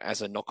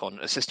 as a knock on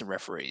assistant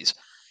referees,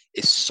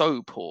 is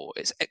so poor.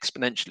 It's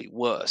exponentially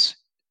worse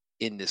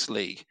in this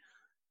league.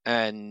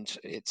 And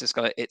it's just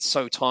it's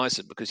so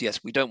tiresome, because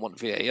yes, we don't want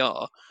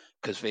VAR,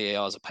 because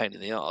VAR is a pain in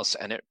the arse,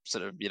 and it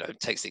sort of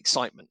takes the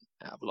excitement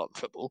out of a lot of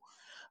football.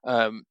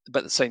 But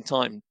at the same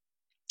time,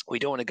 we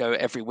don't want to go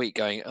every week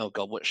going, oh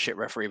god, what shit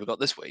referee we got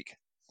this week.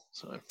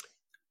 So,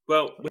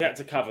 well, we had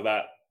to cover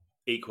that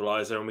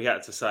equaliser, and we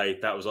had to say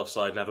that was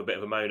offside and have a bit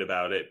of a moan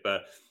about it.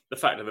 But the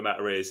fact of the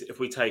matter is, if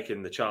we'd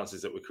taken the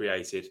chances that were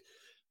created,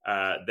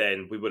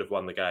 then we would have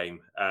won the game.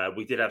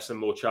 We did have some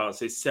more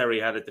chances. Seri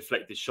had a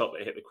deflected shot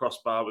that hit the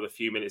crossbar with a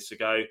few minutes to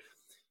go.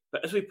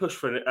 But as we pushed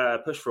for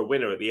a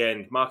winner at the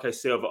end, Marco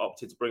Silva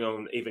opted to bring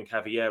on Ivan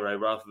Cavallero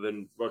rather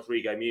than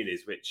Rodrigo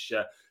Muniz,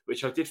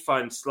 which I did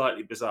find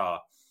slightly bizarre.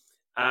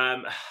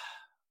 Tom,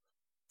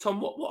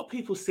 what are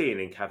people seeing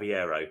in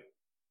Cavallero?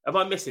 Am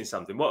I missing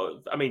something?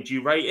 Do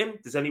you rate him?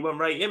 Does anyone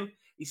rate him?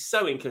 He's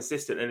so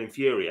inconsistent and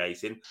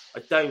infuriating.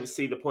 I don't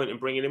see the point in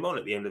bringing him on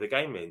at the end of the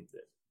game in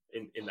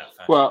that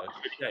fashion. Well,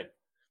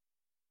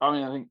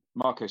 I think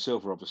Marco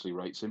Silva obviously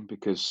rates him,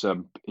 because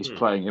he's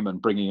playing him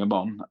and bringing him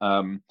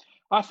on.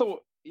 I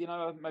thought,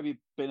 maybe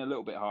been a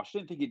little bit harsh. I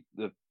didn't think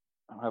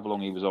however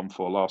long he was on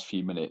for, last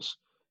few minutes,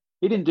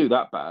 he didn't do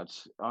that bad.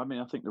 I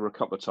think there were a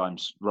couple of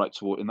times right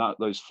toward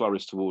those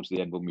flurries towards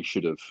the end when we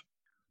should have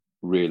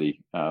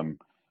really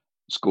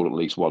scored at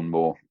least one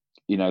more.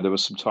 There were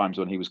some times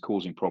when he was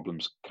causing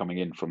problems coming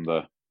in from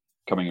the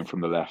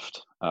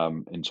left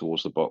in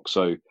towards the box.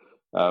 So,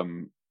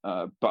 but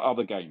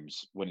other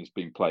games when he's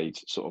being played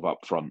sort of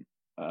up front,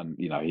 and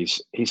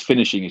his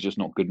finishing is just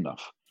not good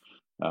enough.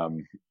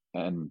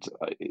 And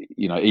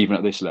even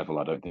at this level,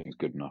 I don't think it's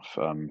good enough,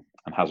 and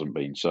hasn't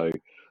been. So,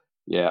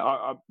 yeah,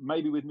 I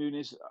maybe with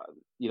Muniz,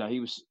 he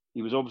was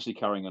obviously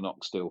carrying a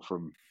knock still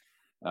from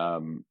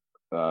the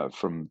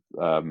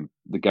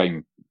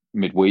game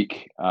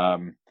midweek.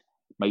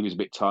 Maybe he's a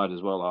bit tired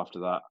as well after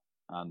that,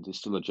 and he's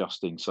still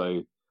adjusting.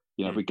 So,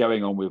 if we're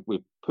going on, we're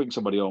putting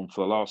somebody on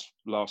for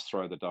the last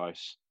throw of the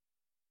dice.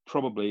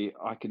 Probably,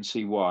 I can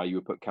see why you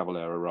would put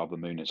Cavallero rather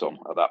than Muniz on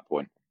at that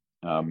point.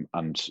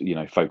 And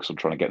focus on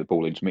trying to get the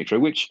ball into Mitro,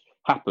 which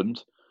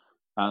happened,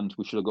 and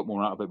we should have got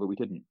more out of it, but we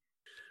didn't.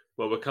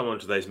 Well, we'll come on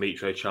to those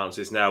Mitro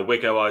chances now.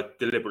 Wiggo, I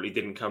deliberately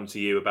didn't come to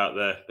you about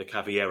the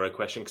Cavallero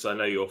question, because I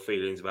know your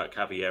feelings about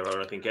Cavallero,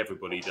 and I think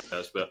everybody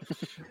does. But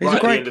he's a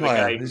great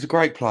player. He's a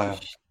great player.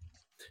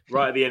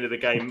 Right at the end of the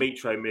game,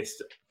 Mitro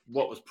missed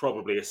what was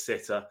probably a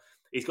sitter.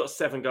 He's got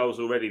 7 goals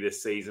already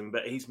this season,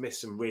 but he's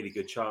missed some really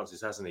good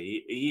chances, hasn't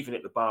he? He even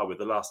hit the bar with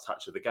the last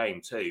touch of the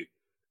game too.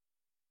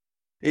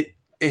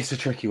 It's a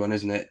tricky one,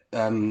 isn't it?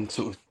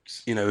 Sort of,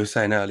 we were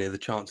saying earlier, the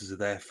chances are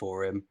there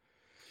for him.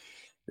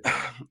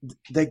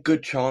 They're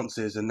good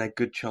chances, and they're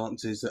good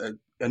chances that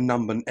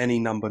any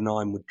number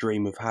 9 would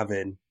dream of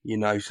having.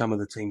 Some of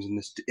the teams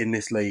in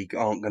this league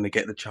aren't going to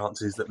get the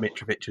chances that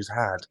Mitrovic has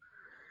had,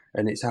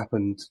 and it's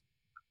happened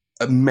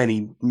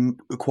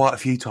quite a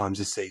few times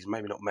this season.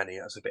 Maybe not many.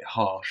 That's a bit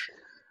harsh.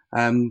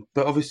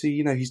 But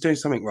obviously, he's doing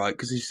something right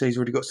because he's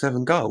already got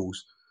 7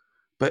 goals.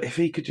 But if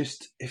he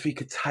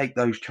could take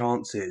those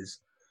chances,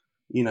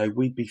 we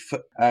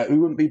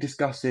wouldn't be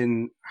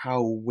discussing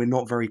how we're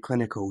not very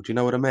clinical. Do you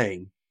know what I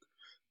mean?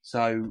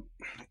 So,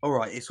 all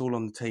right, it's all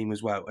on the team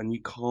as well, and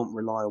you can't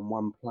rely on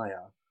one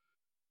player.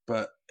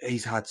 But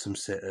he's had some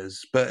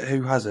sitters. But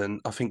who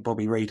hasn't? I think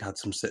Bobby Reid had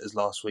some sitters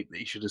last week that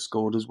he should have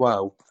scored as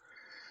well.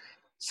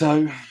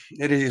 So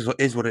it is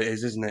what it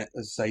is, isn't it?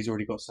 As I say, he's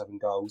already got 7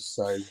 goals,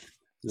 so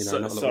not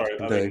a lot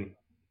to do.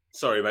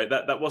 Sorry, mate.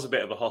 That was a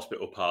bit of a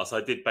hospital pass.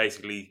 I did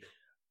basically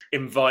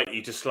invite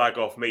you to slag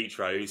off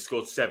Mitro, who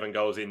scored 7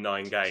 goals in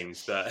 9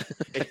 games. But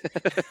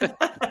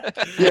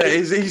yeah,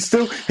 he's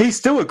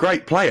still a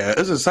great player.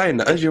 As I was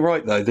saying, as you're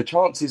right though, the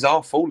chances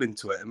are falling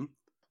to him.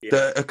 Yeah.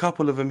 That a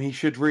couple of them he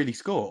should really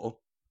score.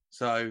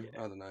 So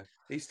I don't know.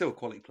 He's still a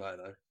quality player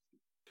though.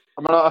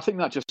 I mean, I think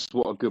that's just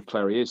what a good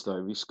player he is,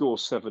 though. He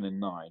scores 7 in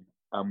 9,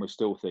 and we're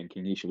still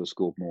thinking he should have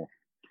scored more.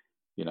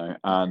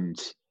 And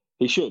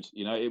he should.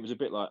 It was a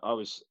bit like I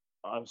was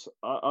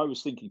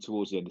thinking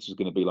towards the end. This was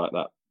going to be like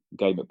that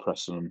game at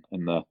Preston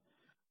in the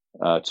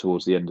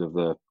towards the end of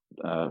the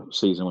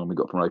season when we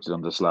got promoted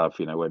under Slav.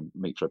 When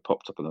Mitro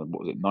popped up in the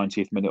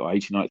 90th minute or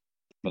 89th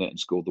minute and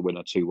scored the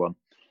winner 2-1.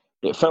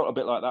 It felt a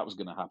bit like that was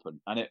going to happen,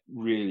 and it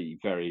really,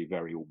 very,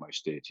 very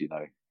almost did.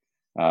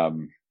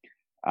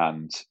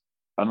 And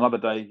another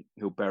day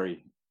he'll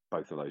bury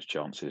both of those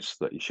chances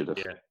that he should have,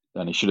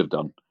 and he should have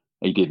done.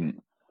 He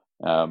didn't.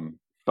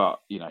 But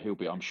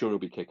I'm sure he'll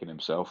be kicking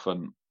himself,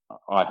 and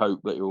I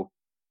hope that he'll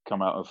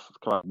come out of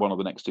one of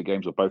the next 2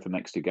 games or both the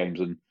next 2 games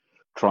and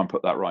try and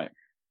put that right.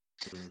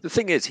 The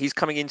thing is, he's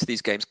coming into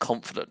these games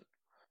confident.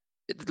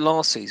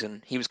 Last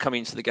season, he was coming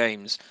into the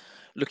games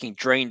looking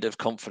drained of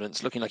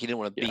confidence, looking like he didn't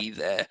want to be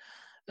there,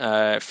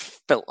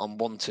 felt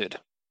unwanted.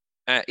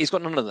 He's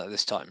got none of that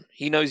this time.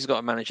 He knows he's got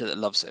a manager that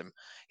loves him.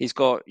 He's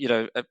got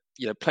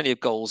plenty of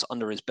goals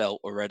under his belt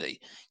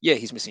already. Yeah,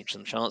 he's missing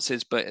some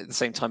chances, but at the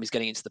same time, he's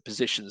getting into the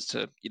positions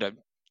to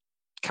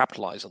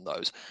capitalize on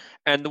those.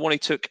 And the one he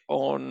took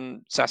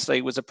on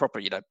Saturday was a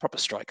proper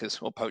strikers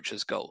or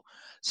poachers goal.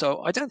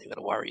 So I don't think we're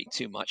going to worry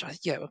too much.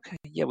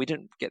 We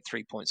didn't get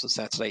 3 points on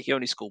Saturday. He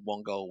only scored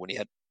 1 goal when he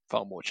had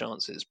far more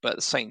chances. But at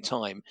the same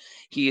time,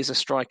 he is a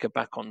striker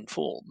back on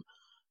form.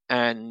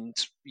 And,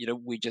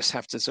 we just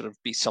have to sort of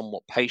be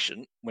somewhat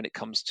patient when it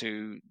comes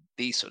to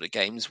these sort of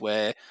games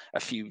where a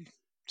few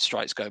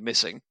strikes go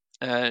missing.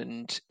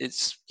 And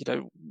it's,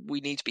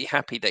 we need to be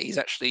happy that he's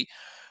actually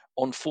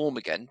on form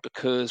again,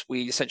 because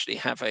we essentially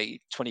have a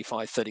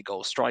 25, 30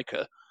 goal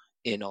striker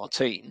in our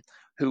team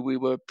who we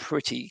were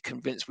pretty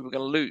convinced we were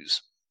going to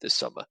lose this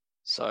summer.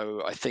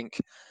 So I think,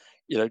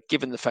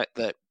 given the fact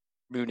that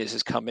Muniz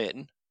has come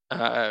in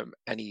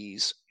and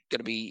he's going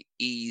to be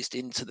eased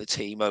into the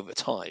team over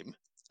time,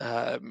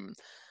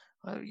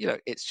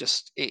 it's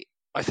just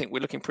I think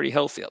we're looking pretty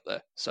healthy up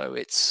there. So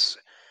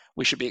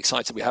we should be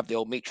excited we have the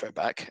old Mitro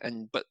back.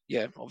 But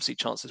obviously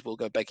chances will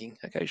go begging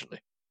occasionally.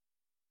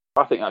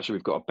 I think actually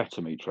we've got a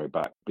better Mitro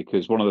back,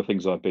 because one of the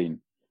things I've been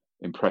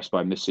impressed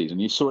by him this season,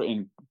 you saw it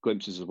in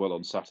glimpses as well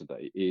on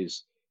Saturday,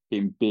 is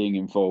him being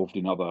involved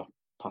in other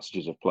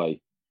passages of play,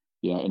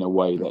 in a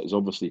way that has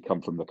obviously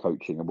come from the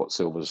coaching and what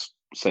Silva's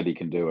said he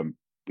can do and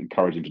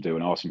encouraged him to do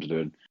and asked him to do.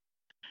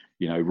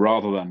 And,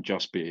 rather than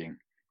just being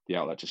the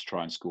outlet to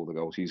try and score the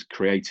goals, he's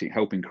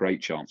helping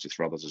create chances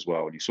for others as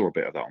well. And you saw a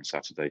bit of that on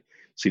Saturday,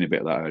 seen a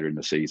bit of that earlier in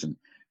the season.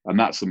 And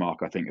that's the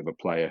mark, I think, of a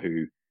player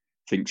who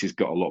thinks he's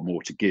got a lot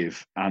more to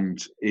give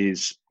and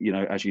is,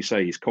 as you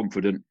say, he's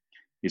confident,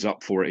 he's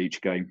up for it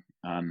each game,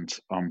 and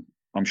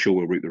I'm sure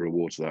we'll reap the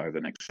rewards of that over the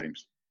next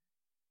games.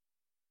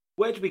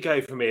 Where do we go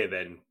from here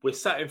then? We're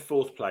sat in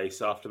 4th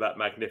place after that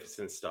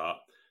magnificent start.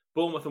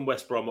 Bournemouth and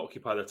West Brom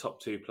occupy the top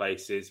 2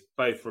 places,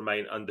 both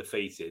remain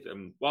undefeated,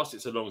 and whilst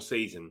it's a long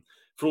season,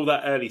 for all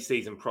that early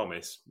season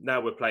promise, now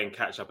we're playing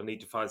catch up and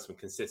need to find some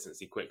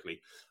consistency quickly.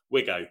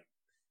 Wiggo,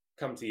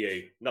 come to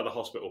you. Another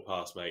hospital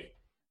pass, mate.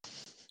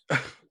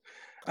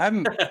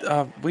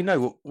 We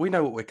know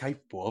what we're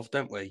capable of,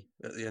 don't we?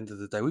 At the end of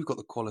the day, we've got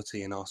the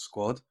quality in our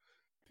squad.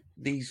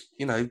 These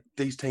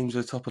teams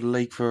are top of the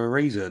league for a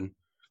reason.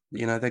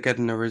 They're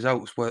getting the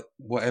results.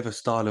 Whatever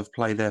style of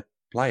play they're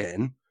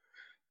playing,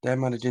 they're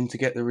managing to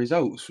get the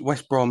results.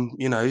 West Brom,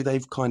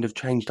 they've kind of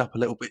changed up a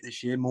little bit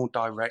this year, more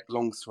direct,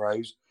 long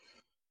throws.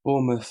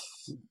 Bournemouth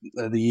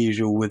are the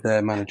usual with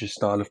their manager's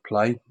style of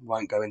play.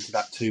 Won't go into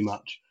that too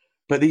much.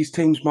 But these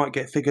teams might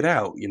get figured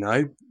out.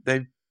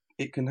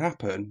 It can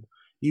happen.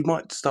 you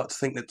might start to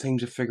think that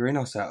teams are figuring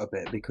us out a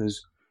bit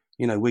because,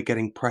 we're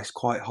getting pressed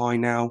quite high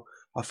now.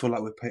 I feel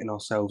like we're putting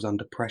ourselves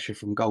under pressure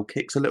from goal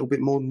kicks a little bit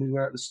more than we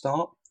were at the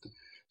start.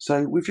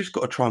 So we've just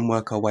got to try and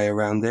work our way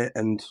around it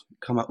and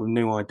come up with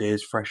new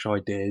ideas, fresh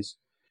ideas,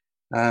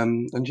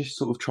 and just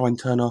sort of try and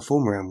turn our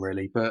form around,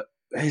 really. But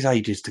there's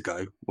ages to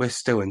go. We're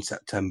still in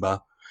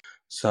September.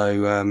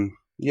 So, I'm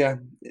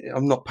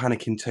not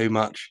panicking too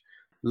much.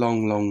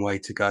 Long way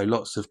to go.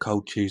 Lots of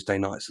cold Tuesday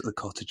nights at the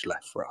cottage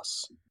left for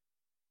us.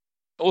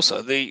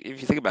 Also, if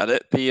you think about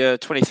it, the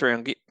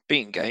 23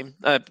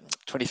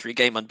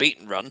 game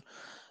unbeaten run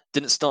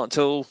didn't start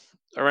until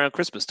around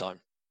Christmas time.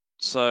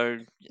 So,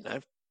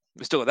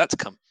 we've still got that to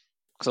come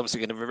because obviously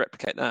we're going to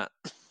replicate that.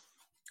 Of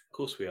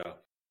course we are.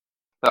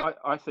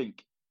 I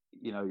think,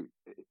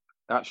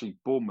 actually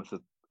Bournemouth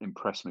have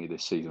impressed me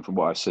this season from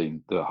what I've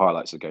seen, the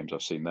highlights of the games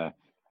I've seen there.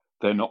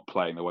 They're not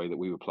playing the way that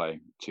we were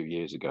playing 2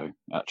 years ago,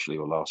 actually,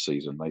 or last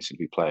season. They seem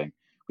to be playing,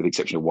 with the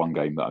exception of one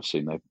game that I've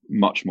seen, they're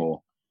much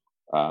more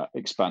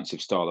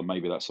expansive style, and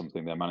maybe that's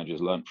something their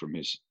manager's learned from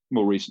his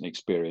more recent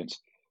experience.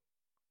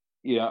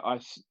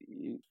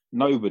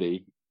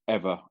 Nobody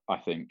ever, I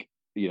think,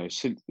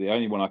 since the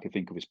only one I can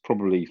think of is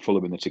probably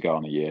Fulham in the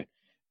Tigana year.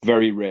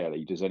 Very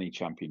rarely does any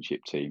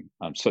championship team,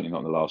 certainly not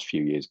in the last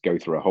few years, go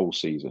through a whole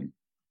season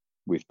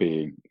with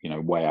being,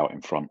 way out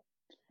in front.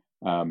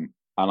 And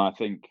I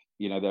think,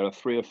 there are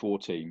 3 or 4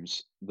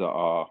 teams that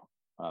are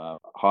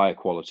higher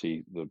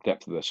quality, the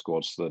depth of their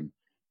squads than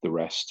the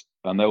rest,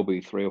 and there'll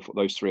be 3 or 4.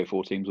 Those 3 or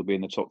 4 teams will be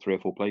in the top 3 or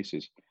 4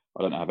 places.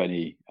 I don't have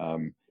any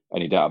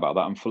doubt about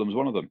that, and Fulham's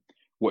one of them.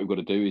 What we've got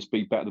to do is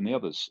be better than the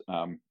others,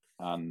 and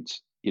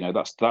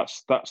that's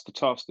the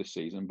task this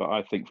season. But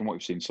I think from what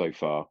we've seen so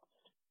far,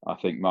 I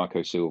think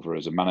Marco Silva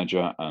as a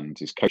manager and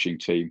his coaching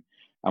team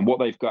and what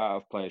they've got out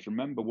of players.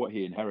 Remember what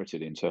he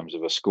inherited in terms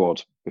of a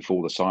squad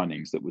before the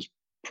signings that was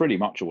pretty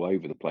much all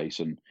over the place,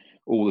 and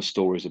all the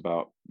stories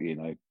about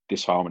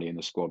disharmony in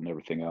the squad and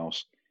everything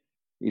else.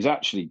 He's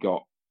actually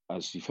got,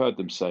 as you've heard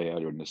them say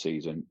earlier in the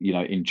season,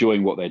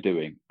 enjoying what they're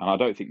doing, and I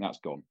don't think that's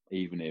gone,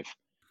 even if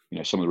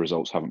some of the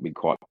results haven't been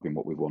quite been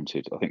what we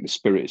wanted. I think the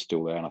spirit is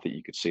still there, and I think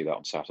you could see that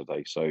on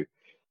Saturday. So,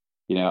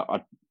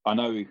 I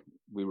know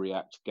we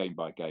react game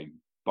by game,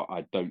 but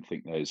I don't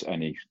think there's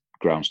any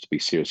grounds to be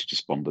seriously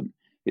despondent.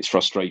 It's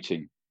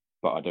frustrating,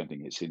 but I don't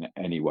think it's in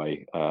any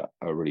way a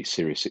really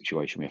serious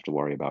situation we have to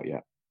worry about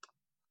yet.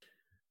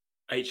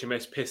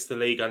 HMS pissed the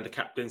league under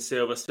Captain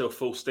Silva, still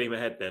full steam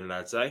ahead then,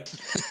 lads, eh?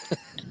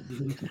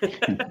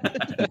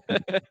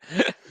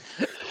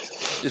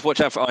 Just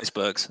watch out for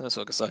icebergs, that's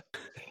what I can say.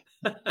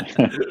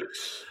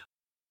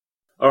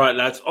 All right,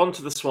 lads, on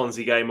to the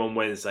Swansea game on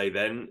Wednesday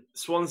then.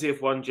 Swansea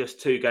have won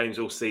just 2 games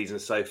all season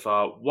so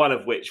far, one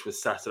of which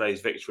was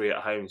Saturday's victory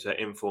at home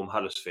to inform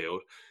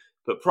Huddersfield.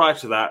 But prior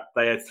to that,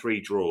 they had 3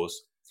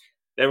 draws.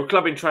 They're a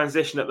club in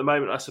transition at the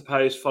moment, I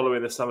suppose,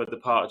 following the summer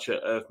departure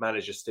of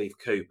manager Steve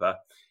Cooper,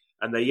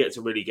 and they're yet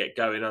to really get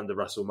going under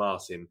Russell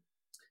Martin.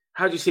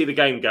 How do you see the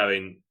game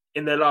going?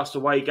 In their last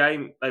away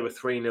game, they were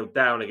 3-0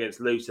 down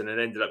against Luton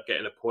and ended up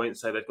getting a point,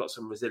 so they've got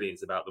some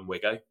resilience about them,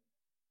 Wiggo.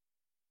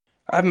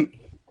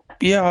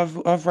 Yeah,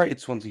 I've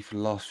rated Swansea for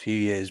the last few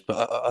years,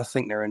 but I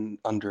think they're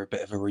under a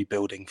bit of a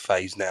rebuilding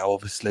phase now.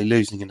 Obviously,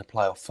 losing in the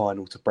playoff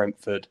final to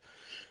Brentford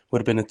would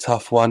have been a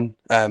tough one.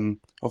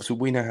 Obviously,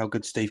 we know how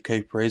good Steve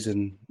Cooper is,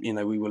 and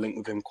we were linked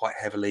with him quite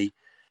heavily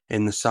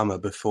in the summer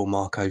before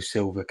Marco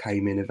Silva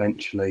came in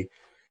eventually.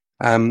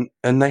 And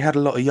they had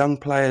a lot of young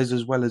players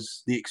as well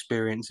as the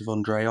experience of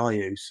Andre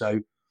Ayew. So,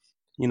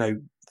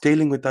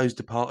 dealing with those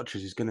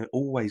departures is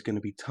always going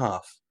to be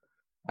tough.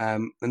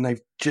 And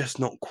they've just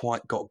not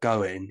quite got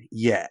going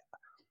yet.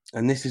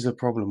 And this is a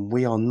problem.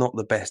 We are not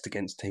the best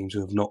against teams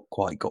who have not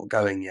quite got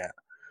going yet.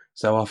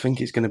 So I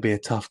think it's going to be a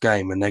tough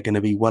game, and they're going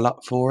to be well up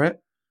for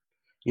it.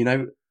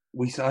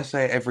 I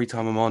say it every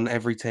time I'm on,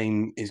 every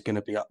team is going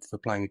to be up for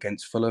playing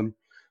against Fulham.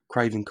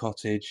 Craven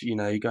Cottage,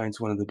 you're going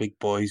to one of the big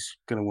boys,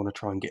 going to want to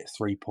try and get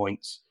 3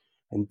 points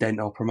and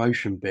dent our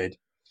promotion bid.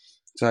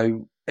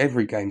 So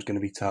every game's going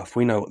to be tough.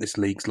 We know what this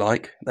league's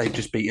like. They've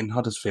just beaten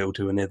Huddersfield,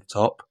 who are near the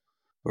top.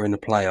 We're in the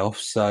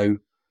playoffs, so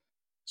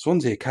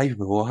Swansea are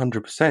capable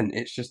 100%.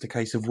 It's just a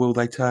case of will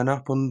they turn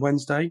up on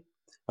Wednesday?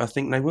 I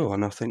think they will,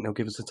 and I think they'll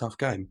give us a tough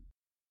game.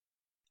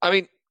 I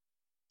mean,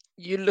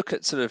 you look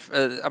at sort of,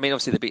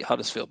 obviously they beat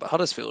Huddersfield, but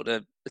Huddersfield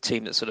are a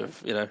team that's sort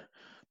of,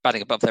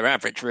 batting above their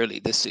average really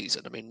this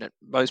season. I mean,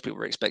 most people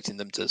were expecting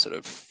them to sort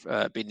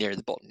of be near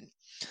the bottom,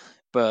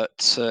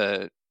 but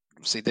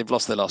obviously they've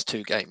lost their last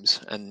 2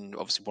 games, and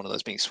obviously one of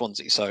those being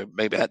Swansea, so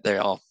maybe they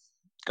are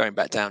going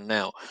back down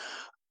now.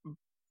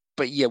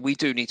 But yeah, we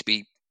do need to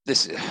be,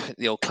 this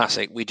the old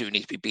classic, we do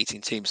need to be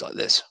beating teams like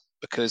this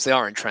because they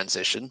are in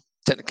transition.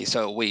 Technically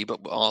so are we, but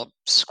our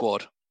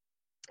squad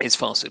is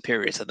far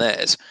superior to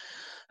theirs.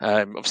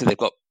 Obviously they've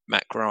got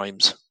Matt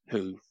Grimes,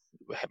 who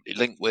we're heavily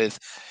linked with,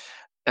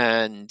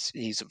 and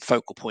he's a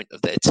focal point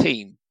of their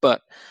team.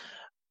 But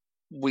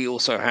we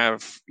also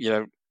have,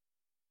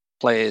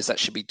 players that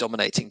should be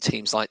dominating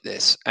teams like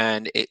this,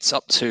 and it's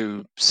up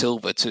to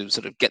Silva to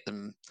sort of get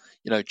them,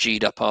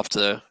 G'd up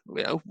after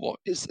what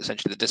is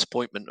essentially the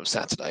disappointment of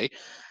Saturday,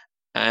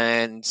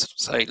 and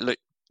say, look,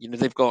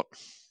 they've got,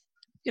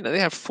 they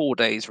have 4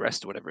 days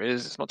rest or whatever it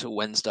is. It's not till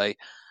Wednesday,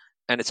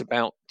 and it's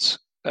about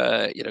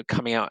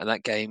coming out in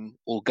that game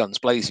all guns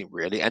blazing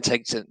really, and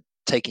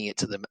taking it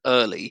to them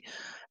early,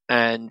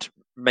 and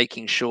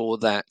making sure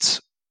that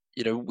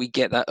we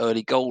get that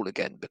early goal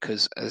again,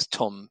 because as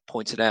Tom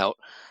pointed out,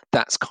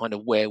 that's kind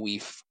of where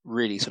we've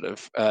really sort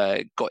of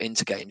got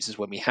into games, is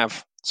when we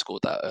have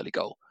scored that early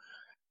goal.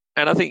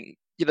 And I think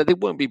they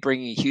won't be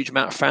bringing a huge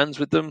amount of fans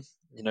with them.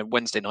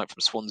 Wednesday night from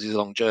Swansea is a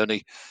long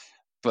journey,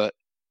 but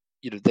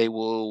they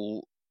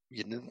will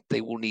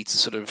need to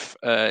sort of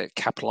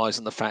capitalise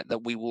on the fact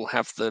that we will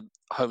have the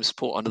home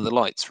support under the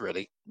lights.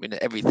 Really,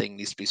 everything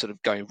needs to be sort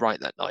of going right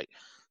that night.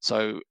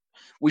 So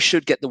we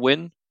should get the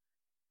win,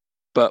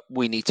 but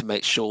we need to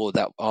make sure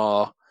that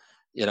our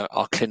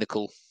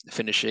clinical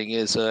finishing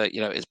is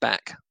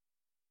back.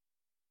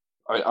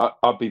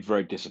 I'd be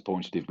very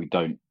disappointed if we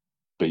don't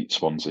beat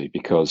Swansea,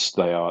 because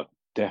they are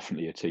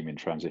definitely a team in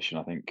transition.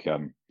 I think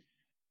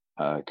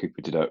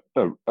Cooper did a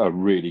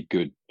really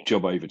good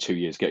job over 2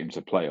 years getting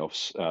to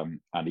playoffs,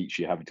 and each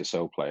year having to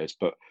sell players.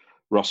 But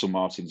Russell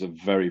Martin's a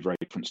very, very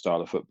different style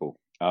of football.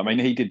 I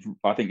think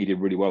he did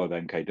really well at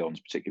MK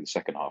Dons, particularly the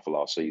second half of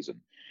last season,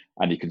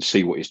 and you can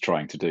see what he's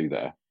trying to do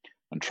there,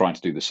 and trying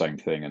to do the same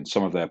thing. And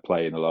some of their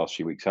play in the last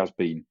few weeks has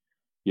been,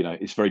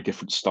 it's very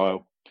different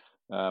style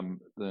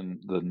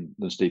than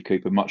Steve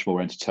Cooper. Much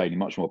more entertaining,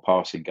 much more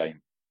passing game,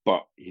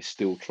 but he's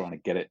still trying to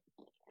get it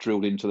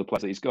drilled into the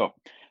players that he's got.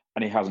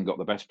 And he hasn't got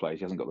the best players.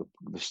 He hasn't got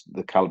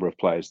the calibre of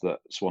players that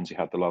Swansea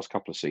had the last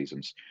couple of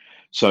seasons.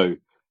 So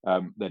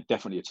they're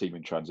definitely a team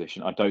in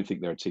transition. I don't think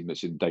they're a team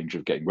that's in danger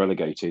of getting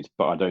relegated,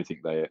 but I don't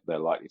think they're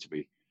likely to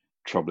be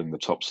troubling the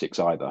top six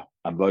either.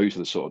 And those are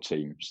the sort of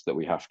teams that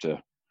we have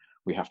to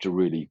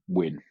really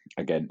win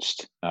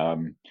against.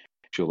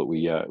 Sure that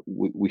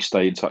we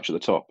stay in touch at the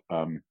top.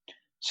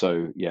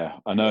 So yeah,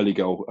 an early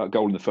goal, a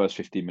goal in the first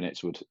 15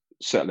 minutes would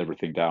settle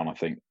everything down. I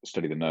think,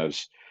 steady the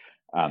nerves,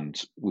 and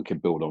we can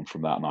build on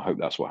from that. And I hope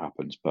that's what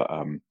happens. But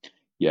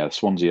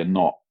Swansea are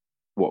not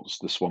what's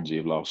the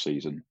Swansea of last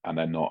season, and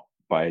they're not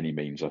by any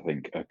means, I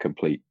think, a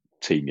complete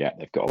team yet.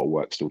 They've got a lot of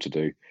work still to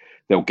do.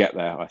 They'll get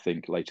there, I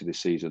think, later this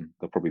season.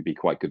 They'll probably be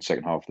quite good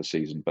second half of the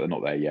season, but they're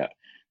not there yet.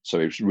 So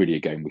it's really a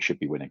game we should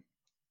be winning.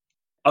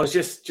 I was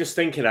just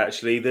thinking,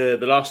 actually, the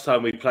last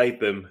time we played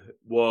them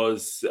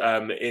was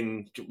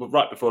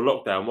right before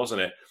lockdown,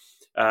 wasn't it?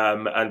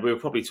 And we were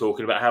probably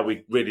talking about how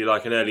we'd really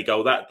like an early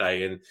goal that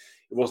day. And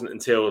it wasn't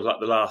until like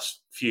the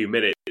last few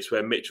minutes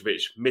where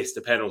Mitrovic missed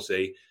a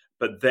penalty,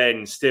 but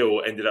then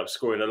still ended up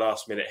scoring a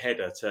last-minute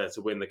header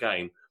to win the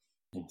game.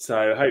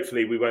 So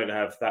hopefully we won't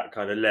have that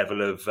kind of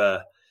level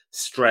of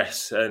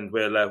stress, and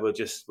we'll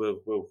just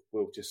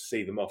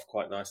see them off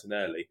quite nice and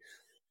early.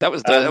 That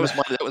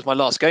was my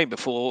last game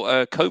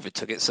before COVID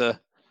took its.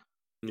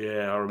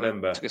 Yeah, I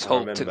remember. Took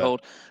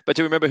hold. But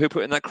do you remember who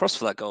put in that cross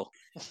for that goal?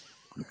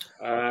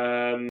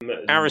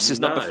 Harris is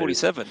number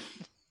 47.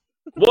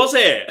 Was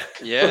it?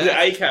 Yeah. Was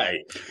it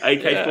AK?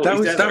 Yeah.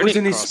 That was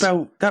in his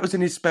spell. That was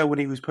in his spell when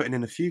he was putting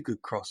in a few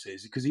good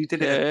crosses, because he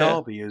did it at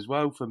Derby as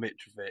well for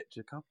Mitrovic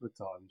a couple of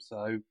times.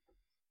 So.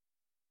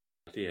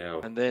 Yeah.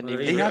 And then he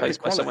was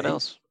replaced by someone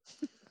else.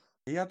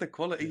 He had the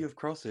quality of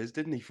crosses,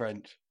 didn't he,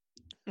 French?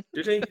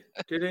 Did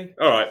he?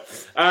 All right.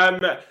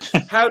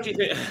 How do you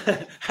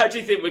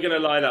think we're going to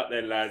line up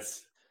then,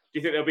 lads? Do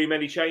you think there'll be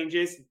many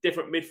changes?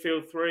 Different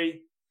midfield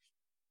three?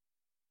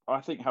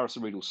 I think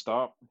Harrison Reed will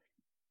start.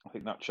 I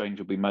think that change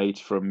will be made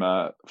from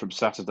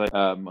Saturday.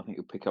 I think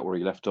he'll pick up where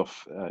he left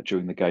off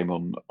during the game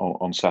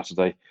on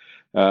Saturday.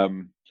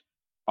 I'm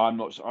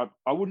not.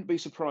 I wouldn't be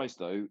surprised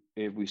though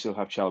if we still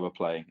have Chalobah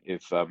playing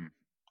if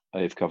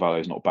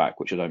Carvalho's not back,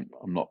 which I'm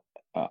not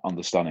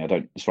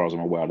understanding. As far as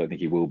I'm aware, I don't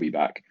think he will be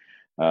back.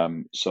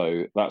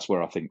 So that's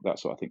what I think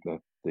the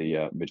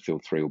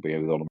midfield three will be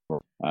with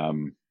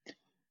Onomah.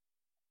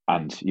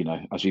 And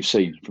as you've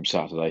seen from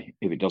Saturday,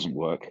 if it doesn't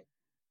work,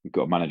 we've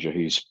got a manager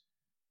who's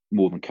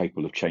more than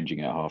capable of changing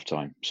it at half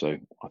time. So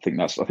I think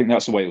that's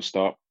the way it'll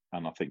start,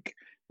 and I think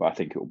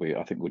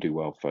we'll do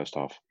well first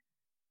half.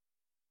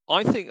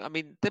 I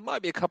mean, there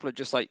might be a couple of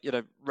just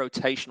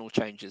rotational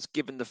changes,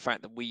 given the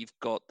fact that we've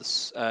got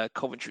this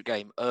Coventry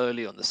game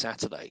early on the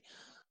Saturday,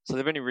 so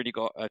they've only really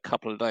got a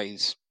couple of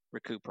days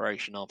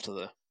recuperation after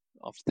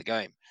the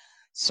game.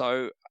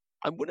 So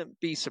I wouldn't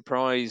be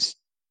surprised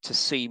to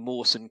see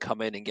Mawson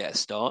come in and get a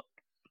start.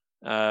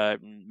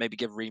 Maybe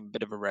give Ream a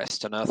bit of a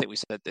rest. And I think we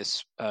said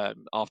this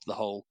after the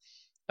whole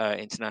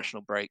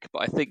international break,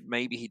 but I think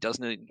maybe he does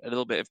need a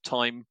little bit of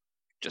time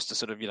just to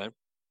sort of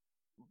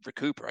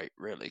recuperate,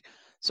 really.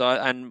 So,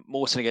 and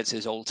Mawson against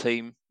his old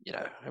team,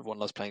 everyone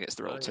loves playing against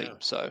their old team.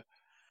 So,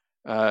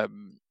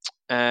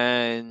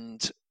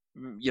 and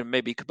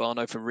maybe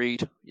Cabano for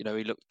Reed.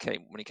 When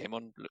he came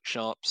on, looked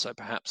sharp. So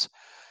perhaps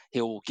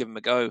he'll give him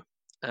a go.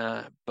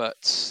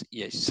 But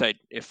yeah, you said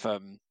if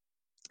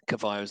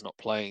Carvalho's not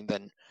playing,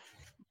 then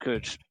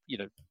could,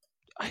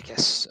 I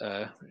guess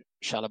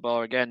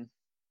Chalobah again.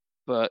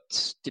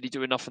 But did he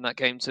do enough in that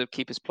game to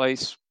keep his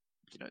place?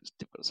 It's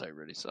difficult to say,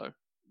 really. So,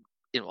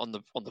 on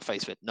the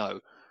face of it, no.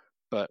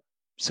 But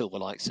Silva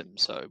likes him,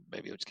 so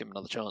maybe he'll just give him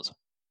another chance.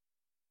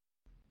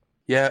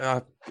 Yeah,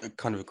 I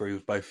kind of agree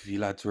with both of you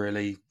lads,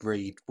 really.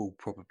 Reed will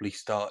probably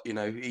start.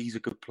 He's a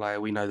good player.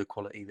 We know the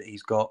quality that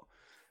he's got,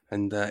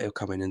 and he'll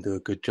come in and do a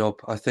good job.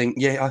 I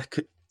think, I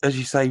could, as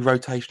you say,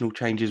 rotational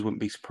changes,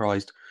 wouldn't be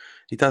surprised.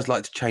 He does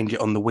like to change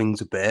it on the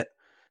wings a bit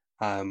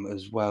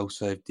as well.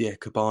 So, yeah,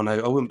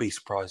 Cabano, I wouldn't be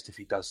surprised if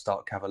he does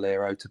start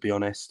Cavaleiro, to be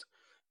honest.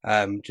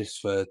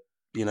 Just for,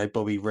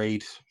 Bobby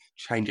Reed,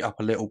 change it up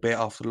a little bit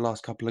after the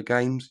last couple of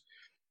games.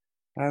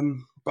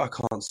 But I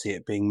can't see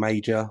it being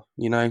major.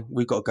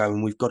 We've got to go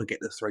and we've got to get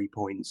the 3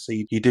 points. So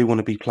you do want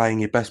to be playing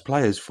your best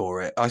players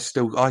for it. I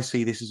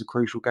see this as a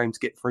crucial game to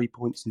get 3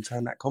 points and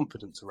turn that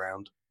confidence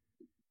around.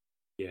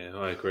 Yeah,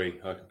 I agree.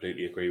 I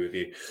completely agree with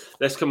you.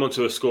 Let's come on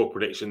to a score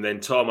prediction then.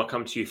 Tom, I'll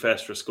come to you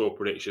first for a score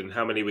prediction.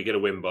 How many are we going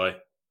to win by?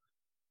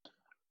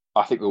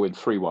 I think we'll win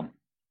 3-1.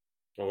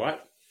 All right.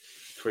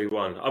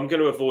 3-1. I'm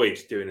going to avoid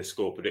doing a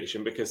score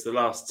prediction because the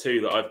last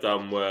two that I've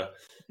done were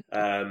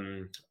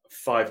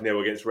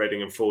 5-0 against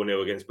Reading and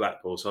 4-0 against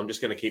Blackpool. So I'm just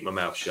going to keep my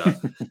mouth shut.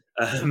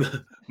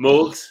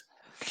 Morgs?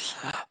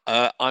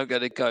 I'm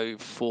going to go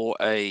for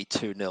a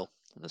 2-0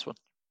 in this one.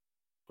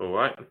 All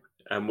right.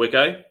 And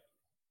Wiggo?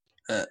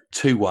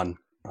 2-1,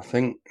 I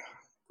think.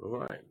 All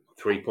right.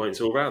 3 points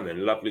all round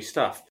then. Lovely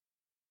stuff.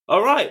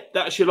 All right.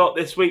 That's your lot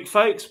this week,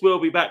 folks. We'll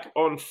be back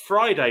on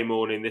Friday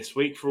morning this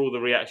week for all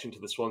the reaction to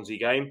the Swansea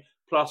game.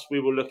 Plus,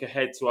 we will look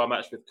ahead to our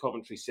match with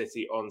Coventry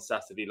City on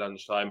Saturday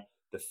lunchtime,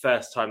 the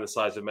first time the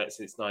sides have met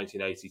since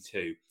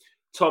 1982.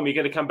 Tom, you're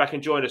going to come back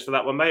and join us for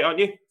that one, mate, aren't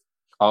you?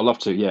 I'd love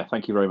to. Yeah,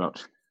 thank you very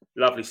much.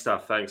 Lovely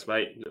stuff. Thanks,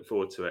 mate. Look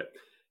forward to it.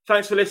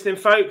 Thanks for listening,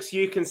 folks.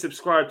 You can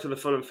subscribe to the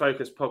Fulham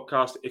Focus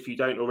podcast if you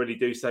don't already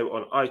do so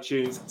on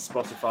iTunes,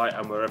 Spotify,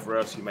 and wherever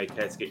else you may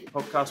care to get your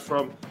podcast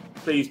from.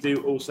 Please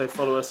do also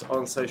follow us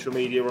on social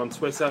media on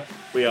Twitter.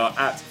 We are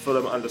at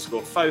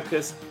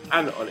Fulham_Focus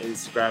and on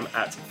Instagram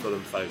at Fulham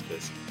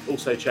Focus.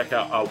 Also check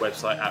out our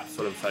website at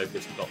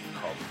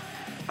fulhamfocus.com.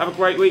 Have a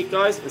great week,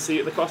 guys, and see you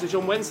at the cottage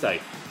on Wednesday.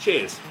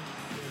 Cheers.